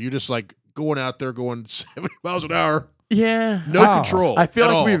unstable. You're just like going out there going 70 miles an hour, Yeah. no Wow. control. I feel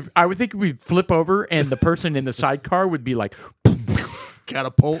at like all. I would think we'd flip over and the person in the sidecar would be like,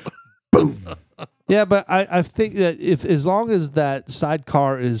 Catapult. Yeah, but I think that if as long as that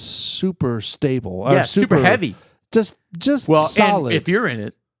sidecar is super stable, or yeah, super heavy. just Well, solid. and if you're in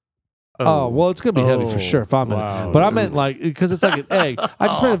it, oh well, it's gonna be heavy for Oh, sure if I'm in wow. it. But I meant like because it's like an egg. I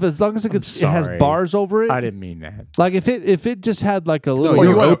just meant if as long as it has sorry. bars over it. I didn't mean that. Like if it just had like a little. No,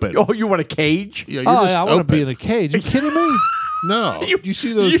 you're you want open. you want a cage? Yeah, you're oh just yeah, I want to open. be in a cage. You kidding me? No, you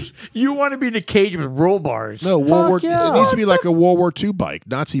see those? You want to be in a cage with roll bars? No, World War. yeah. It needs to be like a World War II bike,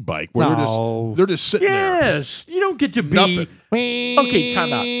 Nazi bike, where No. they're just sitting there. Yes, you don't get to be. Nothing. Okay,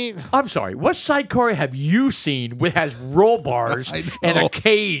 time out. I'm sorry. What sidecar have you seen with has roll bars I and know. a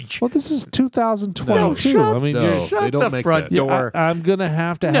cage? Well, this is 2022. No, I mean, No. you're- Shut they don't the make front that. Yeah, door. I'm gonna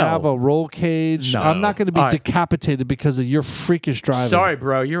have to No. have a roll cage. No. I'm not gonna be All right. decapitated because of your freakish driving. Sorry,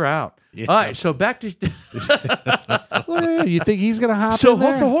 bro, you're out. Yeah. All right, so back to. Well, you think he's gonna hop so in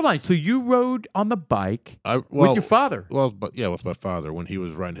there? hold on. So you rode on the bike Well, with your father. Well, but yeah, with my father when he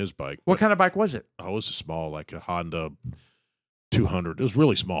was riding his bike. What kind of bike was it? Oh, it was a small, like a Honda 200. It was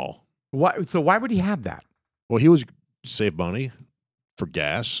really small. Why would he have that? Well, he was save money for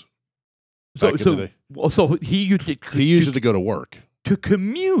gas. Back in the day. So he used it. He used it to go to work. to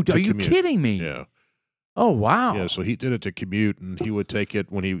commute. To Are you commute. kidding me? Yeah, Oh wow. yeah. So he did it to commute, and he would take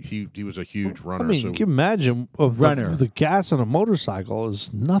it when he was a huge runner. I mean, so can you imagine Runner. the gas on a motorcycle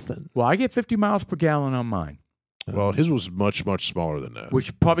is nothing. Well, I get 50 miles per gallon on mine, well, his was much smaller than that.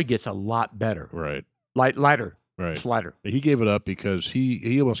 which probably gets a lot better. Right, Lighter. right. It's lighter. He gave it up because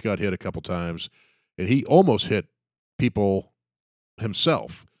he almost got hit a couple times, and he almost hit people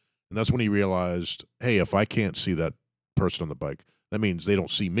himself. And that's when he realized, hey, if I can't see that person on the bike, that means they don't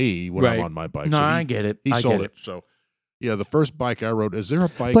see me when Right. I'm on my bike. No, so I get it. he I sold get it. So, yeah, the first bike I rode. Is there a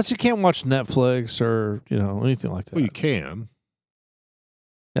bike? Plus, you can't watch Netflix or anything like that. Well, you can.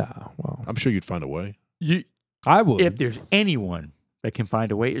 Yeah, well, I'm sure you'd find a way. You, I would. if there's anyone that can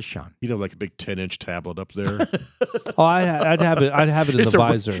find a way, it's Sean. You'd have like a big 10-inch tablet up there. Oh, I'd have it. I'd have it in the It's a-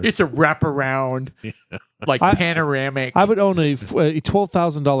 visor. It's a wraparound, like I- panoramic. I would own a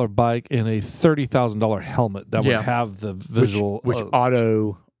 $12,000 bike and a $30,000 helmet that Yeah. would have the which, visual. which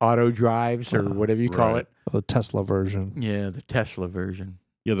auto auto drives or whatever you call right. it. The Tesla version. Yeah, the Tesla version.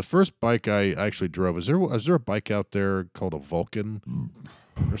 Yeah, the first bike I actually drove, is there a bike out there called a Vulcan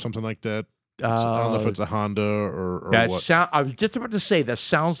or something like that? I don't know if it's a Honda or what. I was just about to say that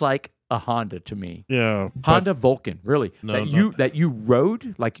sounds like a Honda to me. Yeah. Honda Vulcan, really? No, that you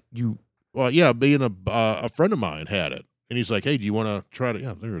rode like you. Well, yeah, being a friend of mine had it, and he's like, "Hey, do you want to try it?"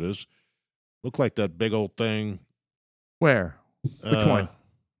 Yeah, there it is. Looked like that big old thing. Where? Which one?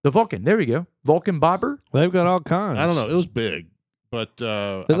 The Vulcan. There we go. Vulcan bobber. They've got all kinds. I don't know. It was big, but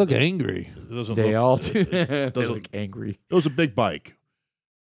They look angry. It doesn't They look, all it- do. it They doesn't- look angry. It was a big bike.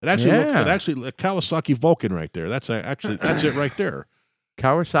 It actually Yeah. a Kawasaki Vulcan right there. That's it right there.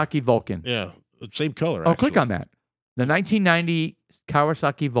 Kawasaki Vulcan. Yeah, the same color. Oh, click on that. The 1990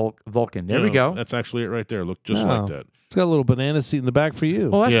 Kawasaki Vulcan. There we go. That's actually it right there. Looked just Oh. like that. It's got a little banana seat in the back for you.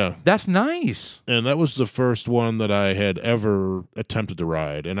 Well, Yeah. that's nice. And that was the first one that I had ever attempted to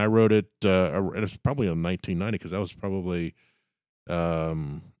ride, and I rode it. And it's probably in 1990 because I was probably,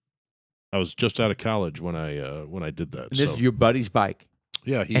 I was just out of college when I did that. And this So is your buddy's bike.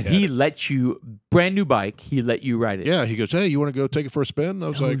 yeah, He let you, brand new bike, he let you ride it. yeah, he goes, "Hey, you want to go take it for a spin?" I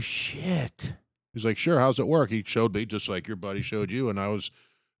was Oh, like, shit. he's like, "Sure, how's it work?" He showed me just like your buddy showed you, and I was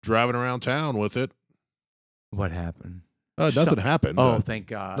driving around town with it. What happened? Nothing happened. Oh, thank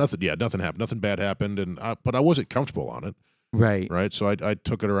God. nothing happened. Nothing bad happened, but I wasn't comfortable on it. Right. Right, so I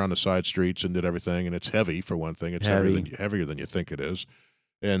took it around the side streets and did everything, and it's heavy for one thing. It's heavier than you think it is,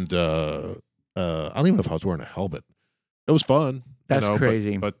 and I don't even know if I was wearing a helmet. It was fun. That's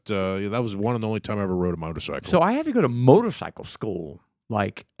crazy. But yeah, that was one and the only time I ever rode a motorcycle. So I had to go to motorcycle school.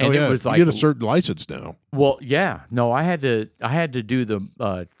 Like, and yeah, it was like, you get a certain license now. well, yeah, no, I had to do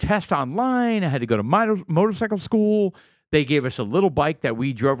the test online. I had to go to motorcycle school. They gave us a little bike that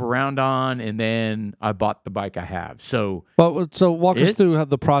we drove around on, and then I bought the bike I have. So, So walk us through how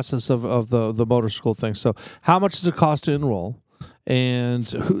the process of the motor school thing. So how much does it cost to enroll? And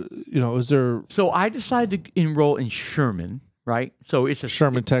who, is there so I decided to enroll in Sherman, right? So it's a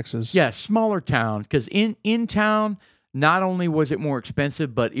Sherman, Texas? yeah, smaller town, because in town, not only was it more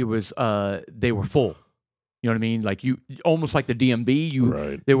expensive, but it was they were full. You know what I mean? Like you almost like the DMV.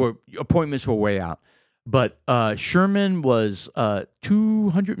 Right. There were appointments were way out. But Sherman was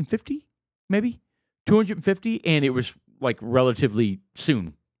 250, maybe 250, and it was like relatively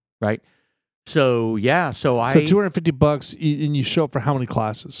soon, right? So yeah, so $250 and you show up for how many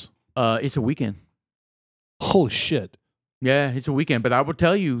classes? it's a weekend. Holy shit! Yeah, it's a weekend. But I will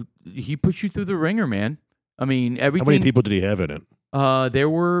tell you, he puts you through the ringer, man. I mean, everything. How many people did he have in it? There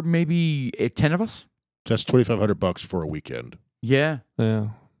were maybe 10 of us. That's $2,500 for a weekend. Yeah. Yeah.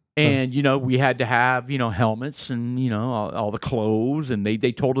 And, we had to have, helmets and, all the clothes. And they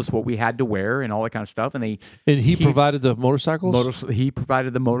told us what we had to wear and all that kind of stuff. And he provided the motorcycles? he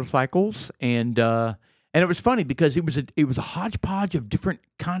provided the motorcycles. And it was funny because it was a hodgepodge of different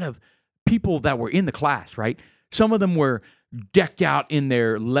kind of people that were in the class, right? Some of them were decked out in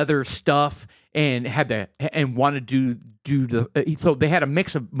their leather stuff and wanted to do the. So they had a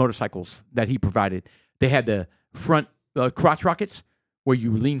mix of motorcycles that he provided. They had the front crotch rockets where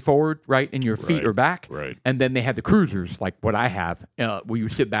you lean forward, right, and your feet are back. Right. And then they had the cruisers, like what I have, where you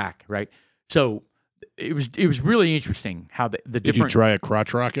sit back, right? So it was really interesting how the Did different. you try a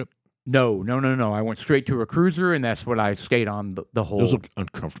crotch rocket? No. I went straight to a cruiser, and that's what I stayed on the whole. Those look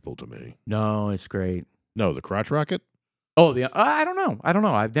uncomfortable to me. No, it's great. No, the crotch rocket? Oh, I don't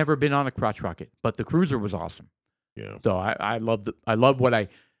know. I've never been on a crotch rocket, but the cruiser was awesome. Yeah. So I love what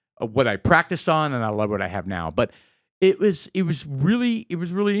I practiced on, and I love what I have now. But it was really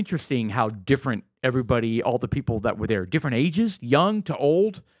interesting how different everybody, all the people that were there, different ages, young to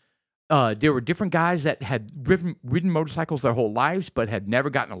old. There were different guys that had ridden motorcycles their whole lives, but had never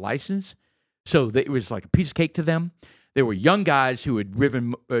gotten a license. So it was like a piece of cake to them. There were young guys who had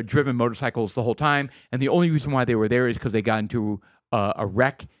driven motorcycles the whole time, and the only reason why they were there is because they got into a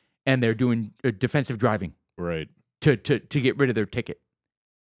wreck, and they're doing defensive driving Right. to get rid of their ticket.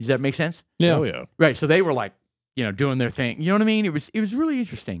 Does that make sense? Yeah. Oh, yeah. Right. So they were like, doing their thing. You know what I mean? It was really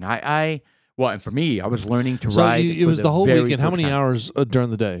interesting. And for me, I was learning to ride. It for was the whole very weekend. How first many time. hours during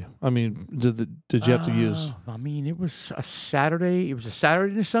the day? I mean, did you have to use? I mean, it was a Saturday. It was a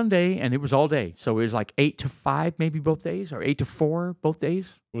Saturday and a Sunday, and it was all day. So it was like 8 to 5, maybe both days, or 8 to 4, both days.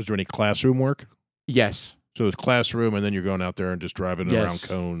 Was there any classroom work? Yes. So it's classroom, and then you're going out there and just driving Yes. around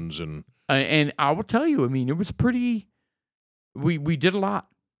cones and. And I will tell you, I mean, it was pretty. We did a lot.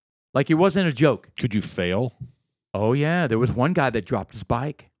 Like it wasn't a joke. Could you fail? Oh yeah, there was one guy that dropped his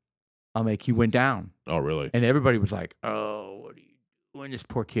bike. He went down. Oh, really? And everybody was like, "Oh, what are you doing?" This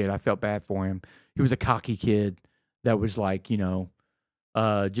poor kid. I felt bad for him. He was a cocky kid that was like,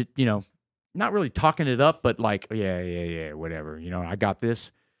 just not really talking it up, but like, yeah, whatever. I got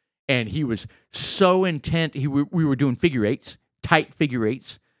this. And he was so intent. We were doing figure eights, tight figure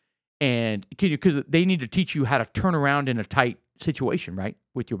eights, and because they need to teach you how to turn around in a tight situation, right,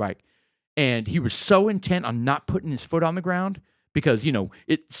 with your bike. And he was so intent on not putting his foot on the ground because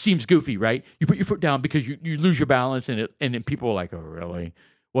it seems goofy, right? You put your foot down because you lose your balance, and then people are like, "Oh, really?"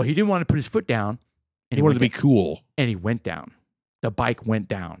 Well, he didn't want to put his foot down, and He wanted to be cool. and he went down. The bike went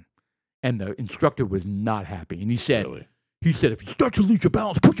down, and the instructor was not happy. And he said, Really. "If you start to lose your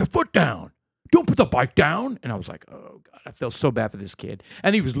balance, put your foot down. Don't put the bike down." And I was like, "Oh God, I felt so bad for this kid."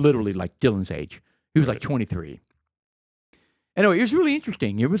 And he was literally like Dylan's age. He was like 23. Anyway, it was really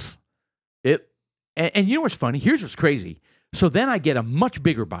interesting. And you know what's funny? Here's what's crazy. So then I get a much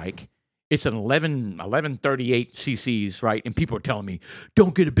bigger bike. It's an 1138 cc's, right? And people are telling me,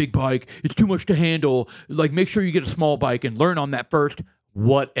 don't get a big bike. It's too much to handle. Like, make sure you get a small bike and learn on that first.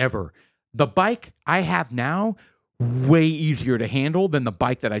 Whatever. The bike I have now, way easier to handle than the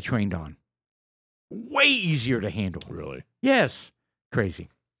bike that I trained on. Way easier to handle. Really. Yes. Crazy.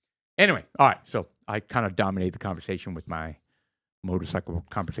 Anyway, all right. So I kind of dominated the conversation with my motorcycle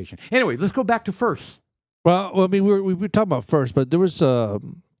conversation. Anyway, let's go back to first. Well, I mean, we were talking about first, but there was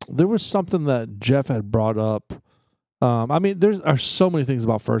something that Jeff had brought up. I mean, there are so many things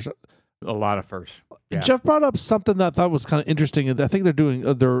about first. A lot of first. Yeah. Jeff brought up something that I thought was kind of interesting. I think they're doing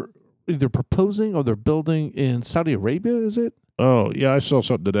they're either proposing or they're building in Saudi Arabia. Is it? Oh yeah, I saw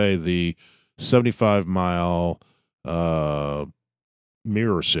something today. The 75-mile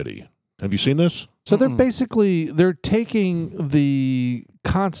Mirror City. Have you seen this? So they're taking the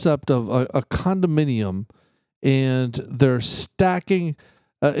concept of a condominium and they're stacking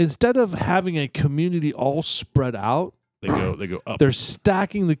instead of having a community all spread out. They go up. They're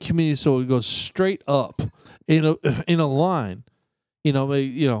stacking the community so it goes straight up in a line.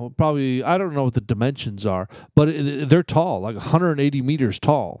 Probably I don't know what the dimensions are, but they're tall, like 180 meters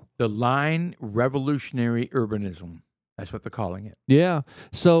tall. The line revolutionary urbanism. That's what they're calling it. Yeah.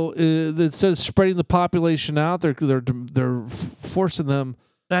 So instead of spreading the population out, they're forcing them.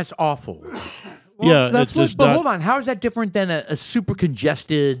 That's awful. Yeah, that's it's just But not. hold on, how is that different than a super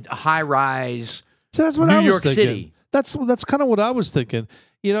congested, high rise So that's what New I was York thinking. City? That's kind of what I was thinking.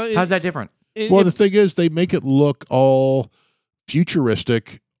 How's that different? Well, the thing is, they make it look all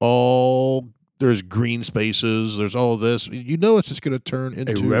futuristic. There's green spaces. There's all this. It's just going to turn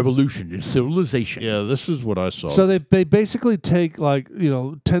into A revolution in civilization. Yeah, this is what I saw. So they basically take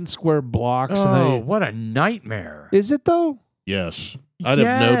 10 square blocks Oh, and what a nightmare. is it though? Yes, I'd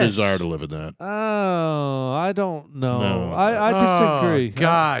have no Yes. desire to live in that. Oh, I don't know. No. I disagree. Oh,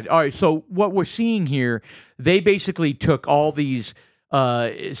 God. All right. So what we're seeing here, they basically took all these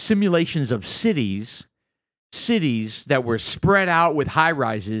simulations of cities that were spread out with high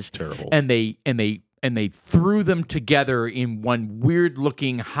rises, Terrible. and they threw them together in one weird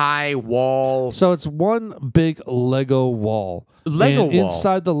looking high wall. So it's one big Lego wall. Lego And wall.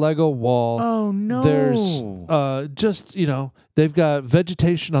 Inside the Lego wall, Oh no! there's they've got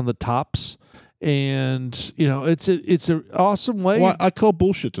vegetation on the tops, and it's an awesome way. Well, I call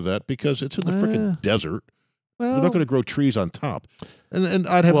bullshit to that because it's in the Eh. freaking desert. Well, They're not going to grow trees on top, and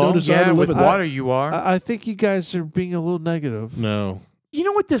I'd have no well, desire yeah, to live with in water that. you are. I think you guys are being a little negative. No, You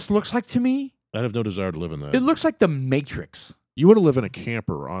know what this looks like to me? I'd have no desire to live in that. It looks like the Matrix. You want to live in a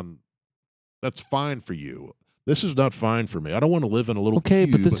camper that's fine for you. This is not fine for me. I don't want to live in a little Okay,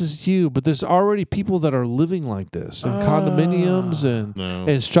 cube. but this is you. But there's already people that are living like this in condominiums and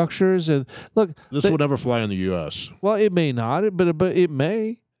no. structures. And look, This will never fly in the U.S. well, it may not, but it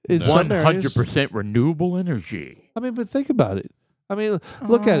may. In No. some areas. 100% renewable energy. I mean, but think about it. I mean,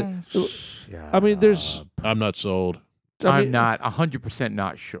 look at it. I mean, there's. I'm not sold. I mean, I'm not 100%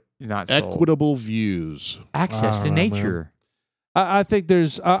 not sure. Not sold. Equitable views. Access to man. nature. I think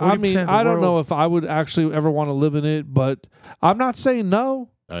there's. I 40% mean, of the I don't know world. if I would actually ever want to live in it, but I'm not saying no.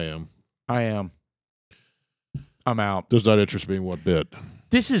 I am. I am. I'm out. Does not interest me one bit.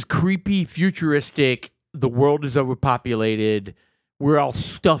 This is creepy, futuristic. The world is overpopulated. We're all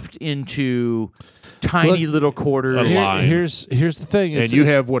stuffed into tiny little quarters. A line. Here's the thing. And you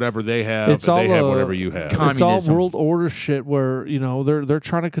have whatever they have, it's and they all have a whatever you have. It's all communism. world order shit where they're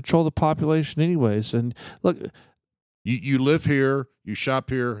trying to control the population anyways. And look, You live here, you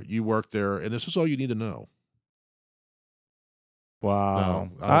shop here, you work there, and this is all you need to know. Wow.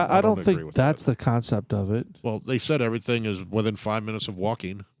 No, I don't agree think with that's that. the concept of it. Well, they said everything is within 5 minutes of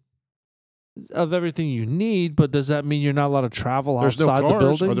walking. Of everything you need, but does that mean you're not allowed to travel There's no outside cars. the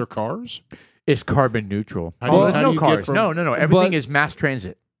building? Are there cars? It's carbon neutral. How do you- there's how no do you get cars. from- No. Everything But- is mass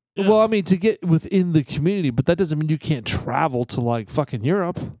transit. Yeah. Well, I mean, to get within the community, but that doesn't mean you can't travel to like fucking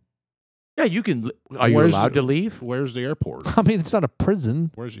Europe. Yeah, you can. Are you Where's allowed the- to leave? Where's the airport? I mean, it's not a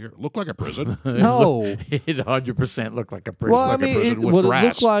prison. Where's your look like a prison? No. It 100% looked like a prison. Well, I like a mean, prison with what it grass.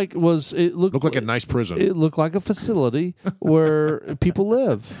 looked like was Look like a nice prison. It looked like a facility where people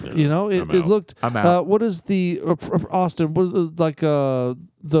live. Yeah, You know, I'm it out. looked. I'm out. What is the Austin? What is like the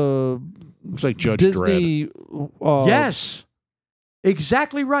Looks like Judge Dredd. Disney? Yes,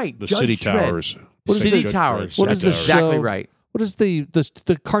 exactly right. The Judge City Dredd. Towers. What is St. City Judge Towers. Dredd, What City is the Towers. Exactly show? right. What is the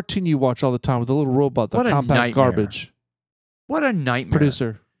cartoon you watch all the time with the little robot that What a compacts nightmare. garbage? What a nightmare.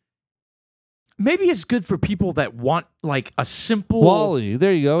 Producer Maybe it's good for people that want like a simple Wally.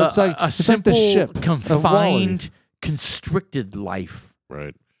 There you go. It's like a it's like simple, the ship of Wall-E. confined, constricted life.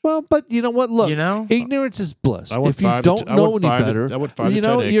 Right. Well, but you know what? Look, You know? ignorance is bliss. I want If you 5 to don't I know want any 5 to- better, I want 5 to you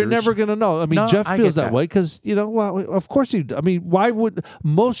know, 10 you're acres. never going to know. I mean, No, Jeff I feels get that that. way because, you know, well, of course you. I mean, why would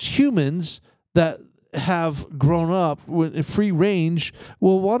most humans that have grown up with free range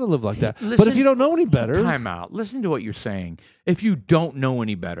will want to live like that? But if Listen- you don't know any better, Time out. Listen to what you're saying. If you don't know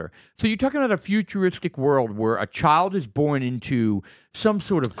any better. So you're talking about a futuristic world where a child is born into some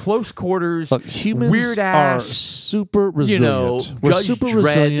sort of close quarters, look, humans weird are ass, super resilient. know, We're Judge super Dredd,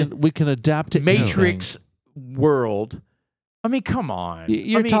 resilient. We can adapt to Matrix world. I mean, come on.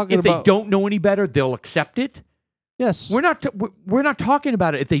 You're I mean, talking if about- they don't know any better, they'll accept it. Yes. We're not talking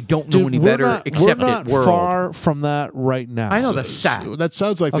about it if they don't know Dude, any we're better. not, accept we're not it. World. far from that right now. I know that's sad. That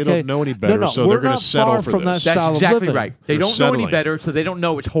sounds like they Okay. don't know any better, No, so we're they're going not to settle far for from this. that style That's of exactly living. right. They They're don't know any settling. better, so they don't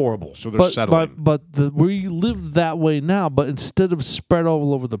know it's horrible. So they're settling. But we live that way now. But instead of spread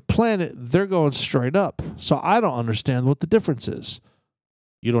all over the planet, they're going straight up. So I don't understand what the difference is.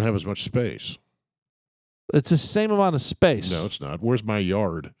 You don't have as much space. It's the same amount of space. No, it's not. Where's my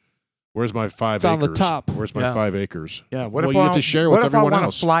yard? Where's my 5 It's on acres? the top. Where's my Yeah. 5 acres? Yeah. What well, if you I have to want- share what with if I everyone want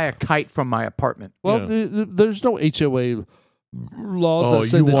else. to fly a kite from my apartment? Well, Yeah. there's no HOA laws that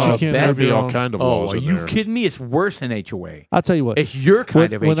say you that want you to can't bet have There'd be your all own. kind of Oh, laws are in you there. kidding me? It's worse than HOA. I'll tell you what. It's your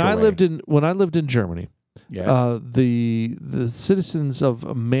kind of when HOA. I lived in Germany, yeah. the citizens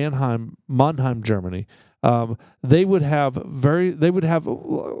of Mannheim, Germany, they would have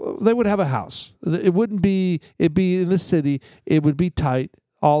a house. It'd be in the city. It would be tight.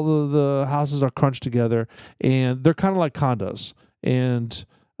 All of the houses are crunched together, and they're kind of like condos. And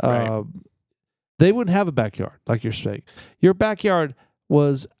Right. they wouldn't have a backyard, like you're saying. Your backyard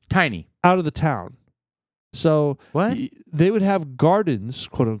was Tiny. out of the town, so What? they would have gardens,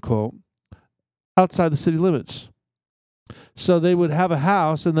 quote unquote, outside the city limits. So they would have a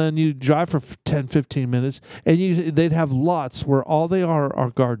house, and then you drive for 10, 15 minutes, and they'd have lots where all they are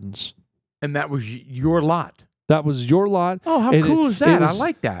gardens. And that was your lot. That was your lot. Oh, how And cool it- is that? it was- I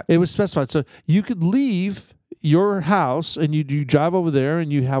like that. It was specified. So you could leave your house, and you drive over there,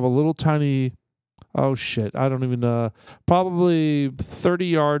 and you have a little tiny, oh shit, I don't even know, probably 30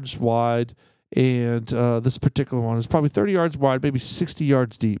 yards wide. And this particular one is probably 30 yards wide, maybe 60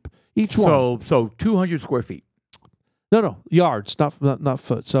 yards deep. Each one. So 200 square feet. No, yards, not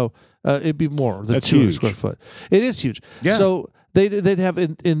foot. So it'd be more than That's 200 huge. square foot. It is huge. Yeah. So they'd have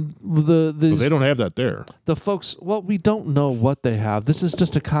in the Well, they don't have that there. the folks. Well, we don't know what they have. This is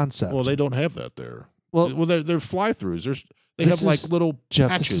just a concept. Well, they don't have that there. Well, they're fly-throughs. They This have like is- little Jeff,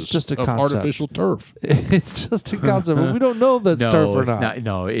 this patches is just a of concept. artificial turf. it's just a concept. But we don't know if that's No, turf or it's not.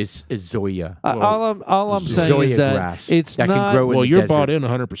 No, it's Zoya. All I'm saying Zoya is that grass it's that not. can grow in Well, the you're desert. bought in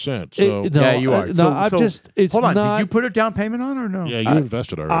 100%. So no, Yeah, you are. No, So- I'm so- just. It's Hold on. not. Did you put a down payment on or no? yeah, you I-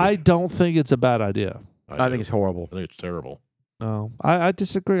 invested already. I don't think it's a bad idea. I do. think it's horrible. I think it's terrible. No, I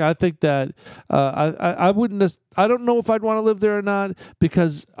disagree. I think that I wouldn't. I don't know if I'd want to live there or not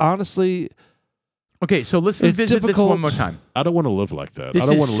because honestly, Okay, so let's It's revisit this difficult. one more time. I don't want to live like that. This I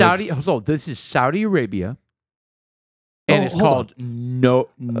don't is want to Saudi. live. So this is Saudi Arabia, and Oh, it's hold called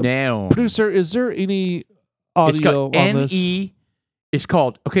Neom. producer, is there any It's audio called on this? NE. It's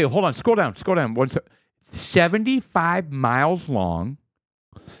called. Okay, hold on. Scroll down. 75 miles long.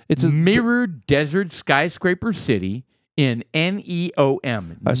 It's a mirrored desert skyscraper city in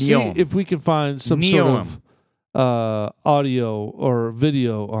NEOM. I see Neom. if we can find some sort of audio or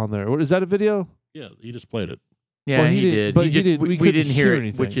video on there. What is that? A video? Yeah, he just played it. Yeah, Well, he he did- did. but He he just- didn't- we We couldn't didn't hear hear it,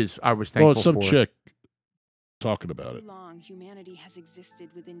 anything. which is I was thankful Well, it's some for. chick talking about it. Long humanity has existed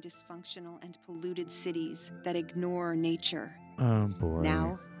within dysfunctional and polluted cities that ignore nature. Oh boy.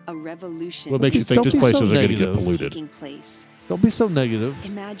 Now, a revolution What makes you think Don't this be place so isn't going to get negative. is polluted? taking place. Don't be so negative.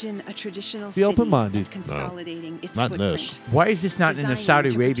 Imagine a traditional Be city open-minded. and consolidating its Not in footprint. this. Why is this not in a designed Saudi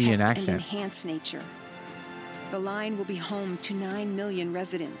to Arabian protect and accent? enhance nature. The line will be home to 9 million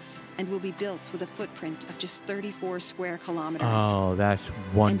residents and will be built with a footprint of just 34 square kilometers. Oh, that's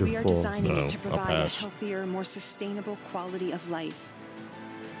And wonderful. we are designing No, it to I'll provide a pass. healthier, more sustainable quality of life.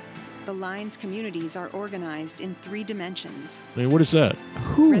 The line's communities are organized in 3 dimensions. I mean, what is that?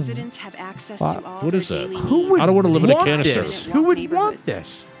 Who, Residents have access to all What their is that? daily who needs. would I don't wanna live in a want canister. this? Who would want Neighborhoods.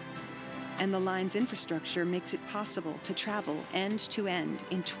 this? And the line's infrastructure makes it possible to travel end to end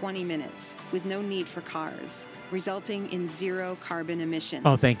in 20 minutes with no need for cars, resulting in 0 carbon emissions.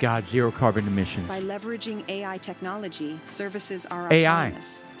 Oh, thank God, zero carbon emissions. By leveraging AI technology, services are AI.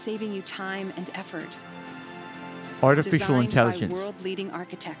 autonomous, saving you time and effort. Artificial Designed intelligence. by world-leading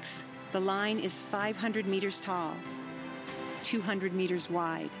architects, the line is 500 meters tall, 200 meters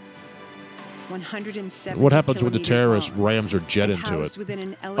wide, 170 What happens when the kilometers terrorists long, rams their jet and into housed it? within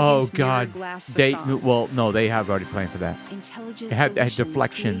an Oh elegant God, mirror glass they facade. well, no, they have already planned for that. Intelligent It had a solutions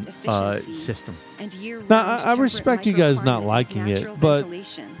deflection create efficiency system. and year-round Now, I temperate respect you guys not microclimate, liking it, natural but-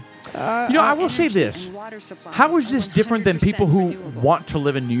 ventilation, You know, I will say energy this: and water supplies how is are this different than 100% people who renewable. want to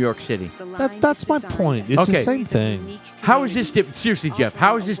live in New York City? The line that's is my designed point. as It's the a same series of thing. unique How is this communities, different? Seriously, Jeff,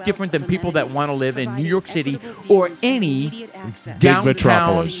 how is offering this a different wealth than of people that amenities, want to live in New providing York City equitable or views and any immediate access to downtown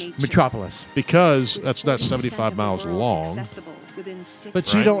metropolis. metropolis? Because With that's not 40% 75 of the miles world long. accessible within 6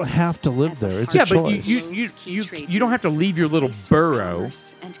 But you don't have to live at the there. It's Yeah, a but choice. you don't have to leave your little borough,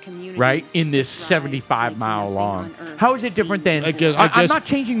 right, in this 75-mile long. How is it different than? I guess- I'm not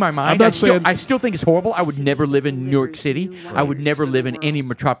changing my mind. not I still, saying- I still think it's horrible. I would never live in New York City. I would Right. never For live the in any world.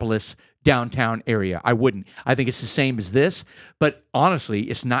 metropolis downtown area. I wouldn't. I think it's the same as this. But honestly,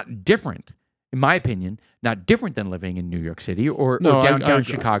 it's not different, in my opinion. Not different than living in New York City or downtown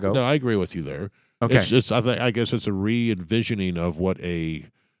Chicago. No, I agree with you there. Okay. I guess it's a re-envisioning of what a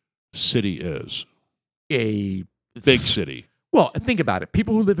city is. A Big city. Well, think about it.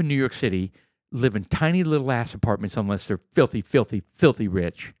 People who live in New York City live in tiny little ass apartments unless they're filthy, filthy, filthy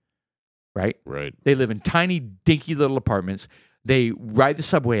rich, right? Right. They live in tiny, dinky little apartments. They ride the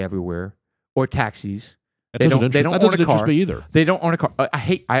subway everywhere or taxis. That They doesn't don't- they interest, don't that own doesn't a interest car. me either. They don't own a car.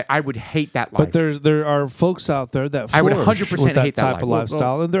 I would hate that life. But there are folks out there that I would flourish 100% with that hate that type life. of Well,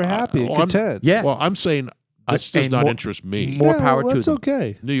 lifestyle, and they're happy and well, I'm- content. yeah. Well, I'm saying this does and not more- interest me. more Yeah, power well, to that's them.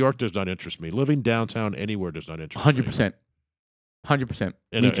 okay. New York does not interest me. Living downtown anywhere does not interest 100%. 100%.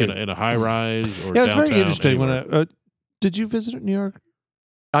 me. Me In too. a high rise or Yeah, it's downtown. very interesting. anywhere. When did you visit New York?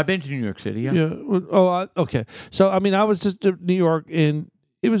 I've been to New York City. Yeah. Okay. So I mean, I was just in New York, and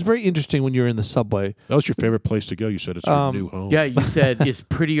it was very interesting when you're in the subway. That was your favorite place to go. You said it's your Um, new home. Yeah, you said it's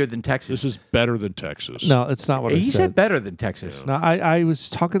prettier than Texas. This is better than Texas. No, it's not what I He said. said better than Texas. No, I was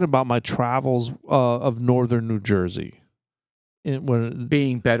talking about my travels of northern New Jersey. When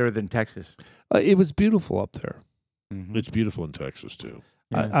Being better than Texas. it was beautiful up there. Mhm. It's beautiful in Texas too.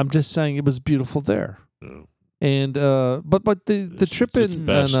 Yeah. I'm just saying it was beautiful there. Yeah. And but the It's trip its in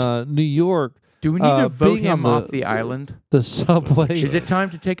best. New York, Do we need to vote being on him the- off the island? the subway Is it time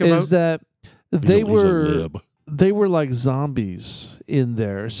to take a is vote? that He's they a were lib. they were like zombies in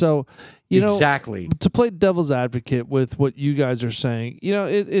there. So you know, exactly. to play devil's advocate with what you guys are saying, you know,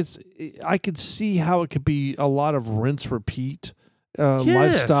 I could see how it could be a lot of rinse repeat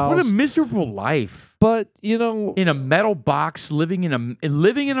Yes, lifestyles. what a miserable life. But you know, In a metal box, living in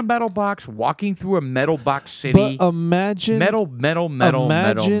a metal box, walking through a metal box city. but imagine metal.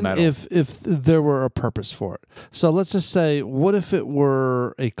 imagine metal. if there were a purpose for it. So let's just say, what if it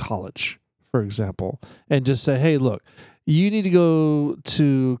were a college, for example, and just say, hey, look, you need to go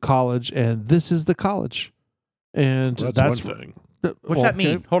to college, and this is the college, and Well, that's one thing. What's that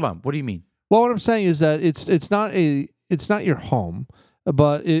mean? Hold on. What do you mean? Well, what I'm saying is that it's not your home,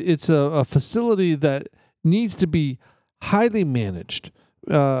 but it's a facility that needs to be highly managed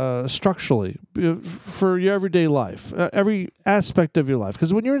structurally for your everyday life, every aspect of your life.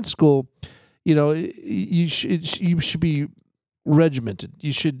 Because when you're in school, you know you should be regimented.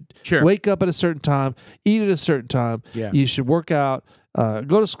 You should Sure. wake up at a certain time, eat at a certain time. Yeah. You should work out,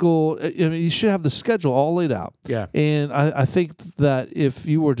 go to school. I mean, you should have the schedule all laid out. Yeah. And I think that if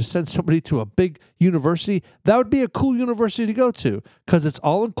you were to send somebody to a big university, that would be a cool university to go to because it's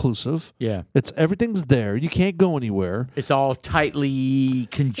all inclusive. Yeah. It's everything's there. You can't go anywhere. It's all tightly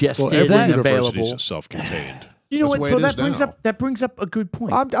congested Well, every and university available. is self-contained. You know That's what? the way So it is that brings up a good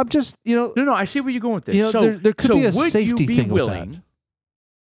point. I'm just, you know, No, I see where you're going with this. You know, so there could so be a would safety you be thing with willing, that.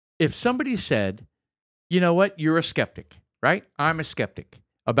 if somebody said, you know what, you're a skeptic, right? I'm a skeptic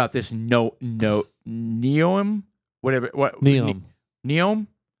about this neom, whatever, what Neom. neom,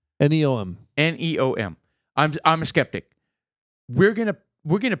 NEOM. NEOM. I'm a skeptic. We're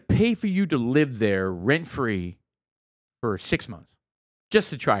gonna pay for you to live there rent free for 6 months, just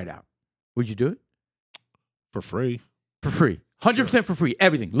to try it out. Would you do it? For free. For free. 100% for free.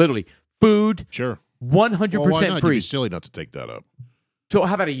 Everything. Literally. Food, Sure. 100% Well, why not? You'd free. be silly not to take that up. So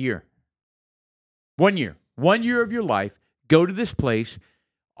how about a year? 1 year. 1 year of your life. Go to this place,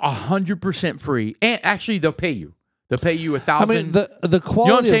 100% free. And actually, they'll pay you. They'll pay you $1,000. I mean, the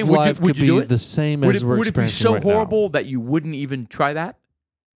quality saying? of Would you- life would could you do be it? the same would as it, we're would it be experiencing so right now. horrible that you wouldn't even try that?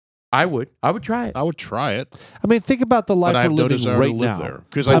 I would. I would try it. I would try it, I mean, think about the life but I we're have no living desire right to live now. there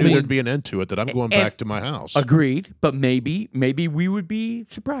because I, I knew mean- there'd be an end to it. That I'm going And- back to my house. Agreed. But maybe we would be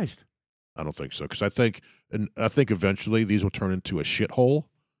surprised. I don't think so because I think eventually these will turn into a shithole.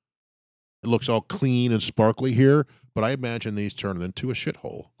 It looks all clean and sparkly here, but I imagine these turn into a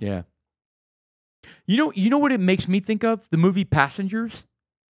shithole. Yeah. You know what it makes me think of? The movie Passengers,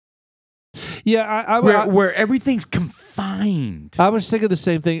 Yeah, where everything's confined. I was thinking the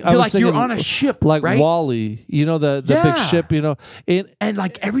same thing. I You're was like you're thinking, on a ship, like right? Wall-E, you know, the big Yeah. ship, you know. And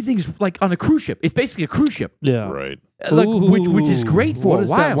like everything's like on a cruise ship. It's basically a cruise ship, Right. like which is great for what a is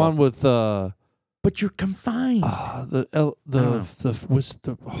while. that one with But you're confined. oh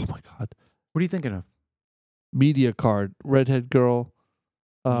my god, What are you thinking of? Media Card, redhead girl,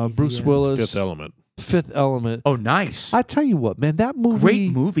 Bruce Media. Willis, Fifth Element. Fifth Element. Oh, nice. I tell you what, man, that movie,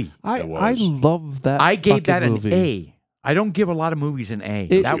 Great movie. I It was. love that. I gave that fucking an movie. A. I don't give a lot of movies an A.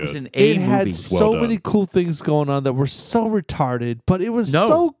 It- That was Good. an A It movie. had Well so done. many cool things going on that were so retarded, but it was No.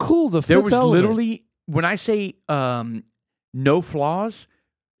 so cool. The There Fifth was Element. literally, when I say no flaws,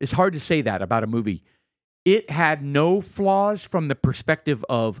 it's hard to say that about a movie. It had no flaws from the perspective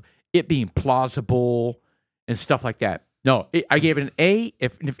of it being plausible and stuff like that. No, I gave it an A,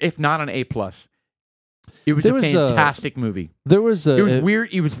 if not an A+. It was There a was a- fantastic movie. There was a It was weird.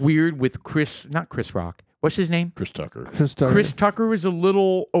 It was weird with not Chris Rock. What's his name? Chris Tucker. Chris Tucker was a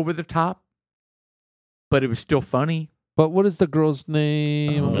little over the top, but it was still funny. But what is the girl's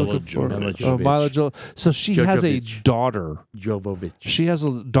name? I'm Mila looking for? Jovovich. Oh, Mila Jo. So she has a Jovovich. daughter. Jovovich. She has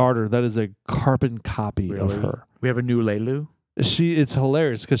a daughter that is a carbon copy of Really? her. We have a new Leilu. It's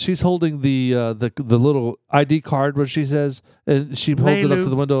hilarious because she's holding the little ID card where she says, and she holds it up Leilu. to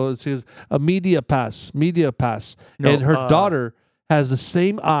the window and she says a media pass, No, and her daughter has the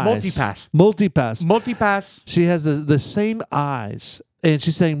same eyes. Multipass. Multipass. She has the same eyes, and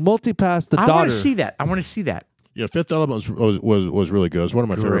she's saying multipass. The I daughter. want to see that. I want to see that. Yeah, Fifth Element was really good. It's one of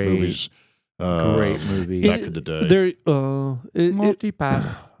my favorite Great. movies. Great movie. Back in the day.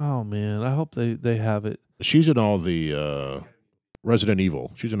 Multipass. Oh man, I hope they have it. She's in all the Resident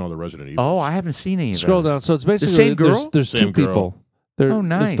Evil. She's in all the Resident Evil. Oh, I haven't seen any of Scroll those. down. So it's basically same girl? There's Same two girl. people. Oh,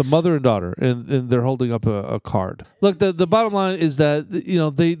 It's the nice. mother and daughter, and they're holding up a card. Look, the bottom line is that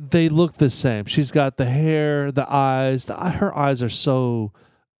they look the same. She's got the hair, the eyes. Her eyes are so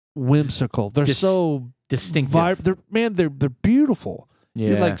whimsical. They're so Distinctive. They're beautiful. You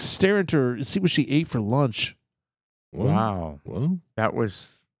Yeah. can like stare into her and see what she ate for lunch. Well, Wow. Well, That was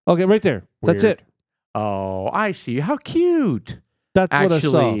Okay, right there. That's weird. it. Oh, I see. How cute. That's what I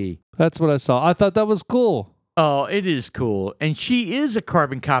saw. Actually. That's what I saw. I thought that was cool. Oh, it is cool. And she is a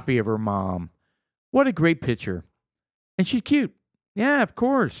carbon copy of her mom. What a great picture. And she's cute. Yeah, of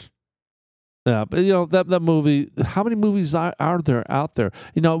course. Yeah, but that movie. How many movies are there out there?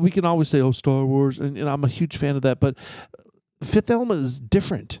 We can always say, "Oh, Star Wars," and I'm a huge fan of that. But Fifth Element is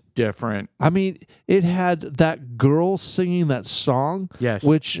different. Different. I mean, it had that girl singing that song, Yes.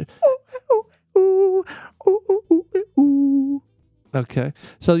 which. Okay,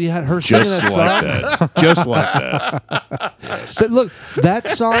 so you had her singing that just song. like that. Just like that. But look, that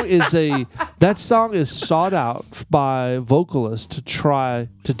song is sought out by vocalists to try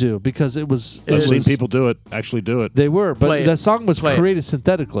to do because it was. I've seen was- people do it. Actually, do it. They were, but Play it. that song was Play it. created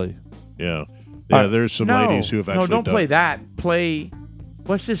synthetically. Yeah. Yeah. There's some no, ladies who have actually no, don't done play that. Play.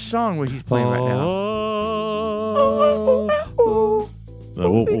 What's this song where he's playing right now?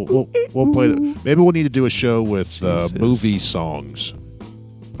 We'll play that. Maybe we'll need to do a show with Jesus. movie songs.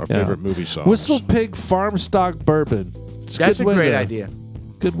 Our Yeah. favorite movie songs. Whistle Pig Farm Stock Bourbon. It's That's a good way great to- idea.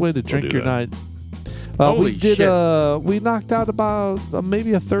 Good way to drink do your that. night. Holy we did. shit. We knocked out about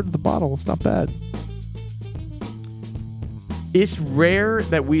maybe a third of the bottle. It's not bad. It's rare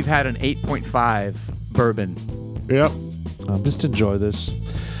that we've had an 8.5 bourbon. Yep. Just enjoy this.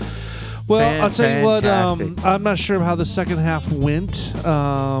 Well, I'll tell you what. Fantastic. I'm not sure how the second half went.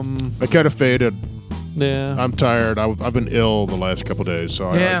 I kind of faded. Yeah. I'm tired. I've been ill the last couple days,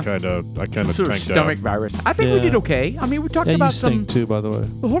 so Yeah. I kind of Sort of tanked stomach out. virus. I think we Yeah. did okay. I mean, we talked Yeah, you about stink some. too, by the way.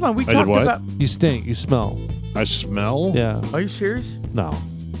 Well, hold on, we I did talked what? about. You stink. You smell. I smell. Yeah. Are you serious? No.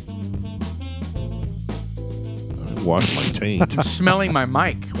 I wash my taint. Smelling my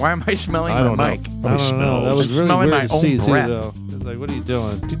mic. Why am I smelling I don't my know. mic? Probably I don't know. That smells. was really Smelling weird my to see own too, breath. though. It's like, what are you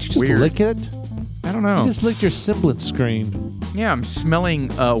doing? Did you just Weird. lick it? I don't know. You just licked your semblance screen. Yeah, I'm smelling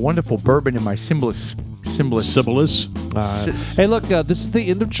wonderful bourbon in my Sybilis. Sybilis. Hey, look, this is the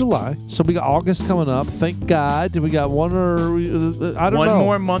end of July, so we got August coming up. Thank God. We got one I don't know. One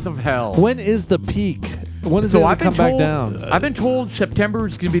more month of hell. When is the peak? When is So it going I've to been come back told- down? I've been told September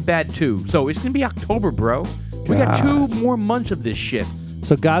is going to be bad too. So it's going to be October, bro. We got 2 more months of this shit.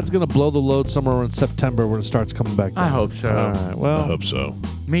 So God's going to blow the load somewhere in September when it starts coming back down. I hope so. All right, well. I hope so.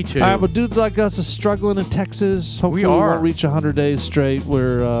 Me too. All right, well, dudes like us is struggling in Texas. Hopefully, we are. won't reach 100 days straight.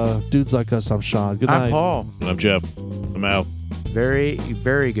 We're dudes like us. I'm Sean. Good night. I'm Paul. And I'm Jeff. I'm out. Very,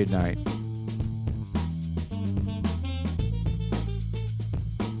 very good night.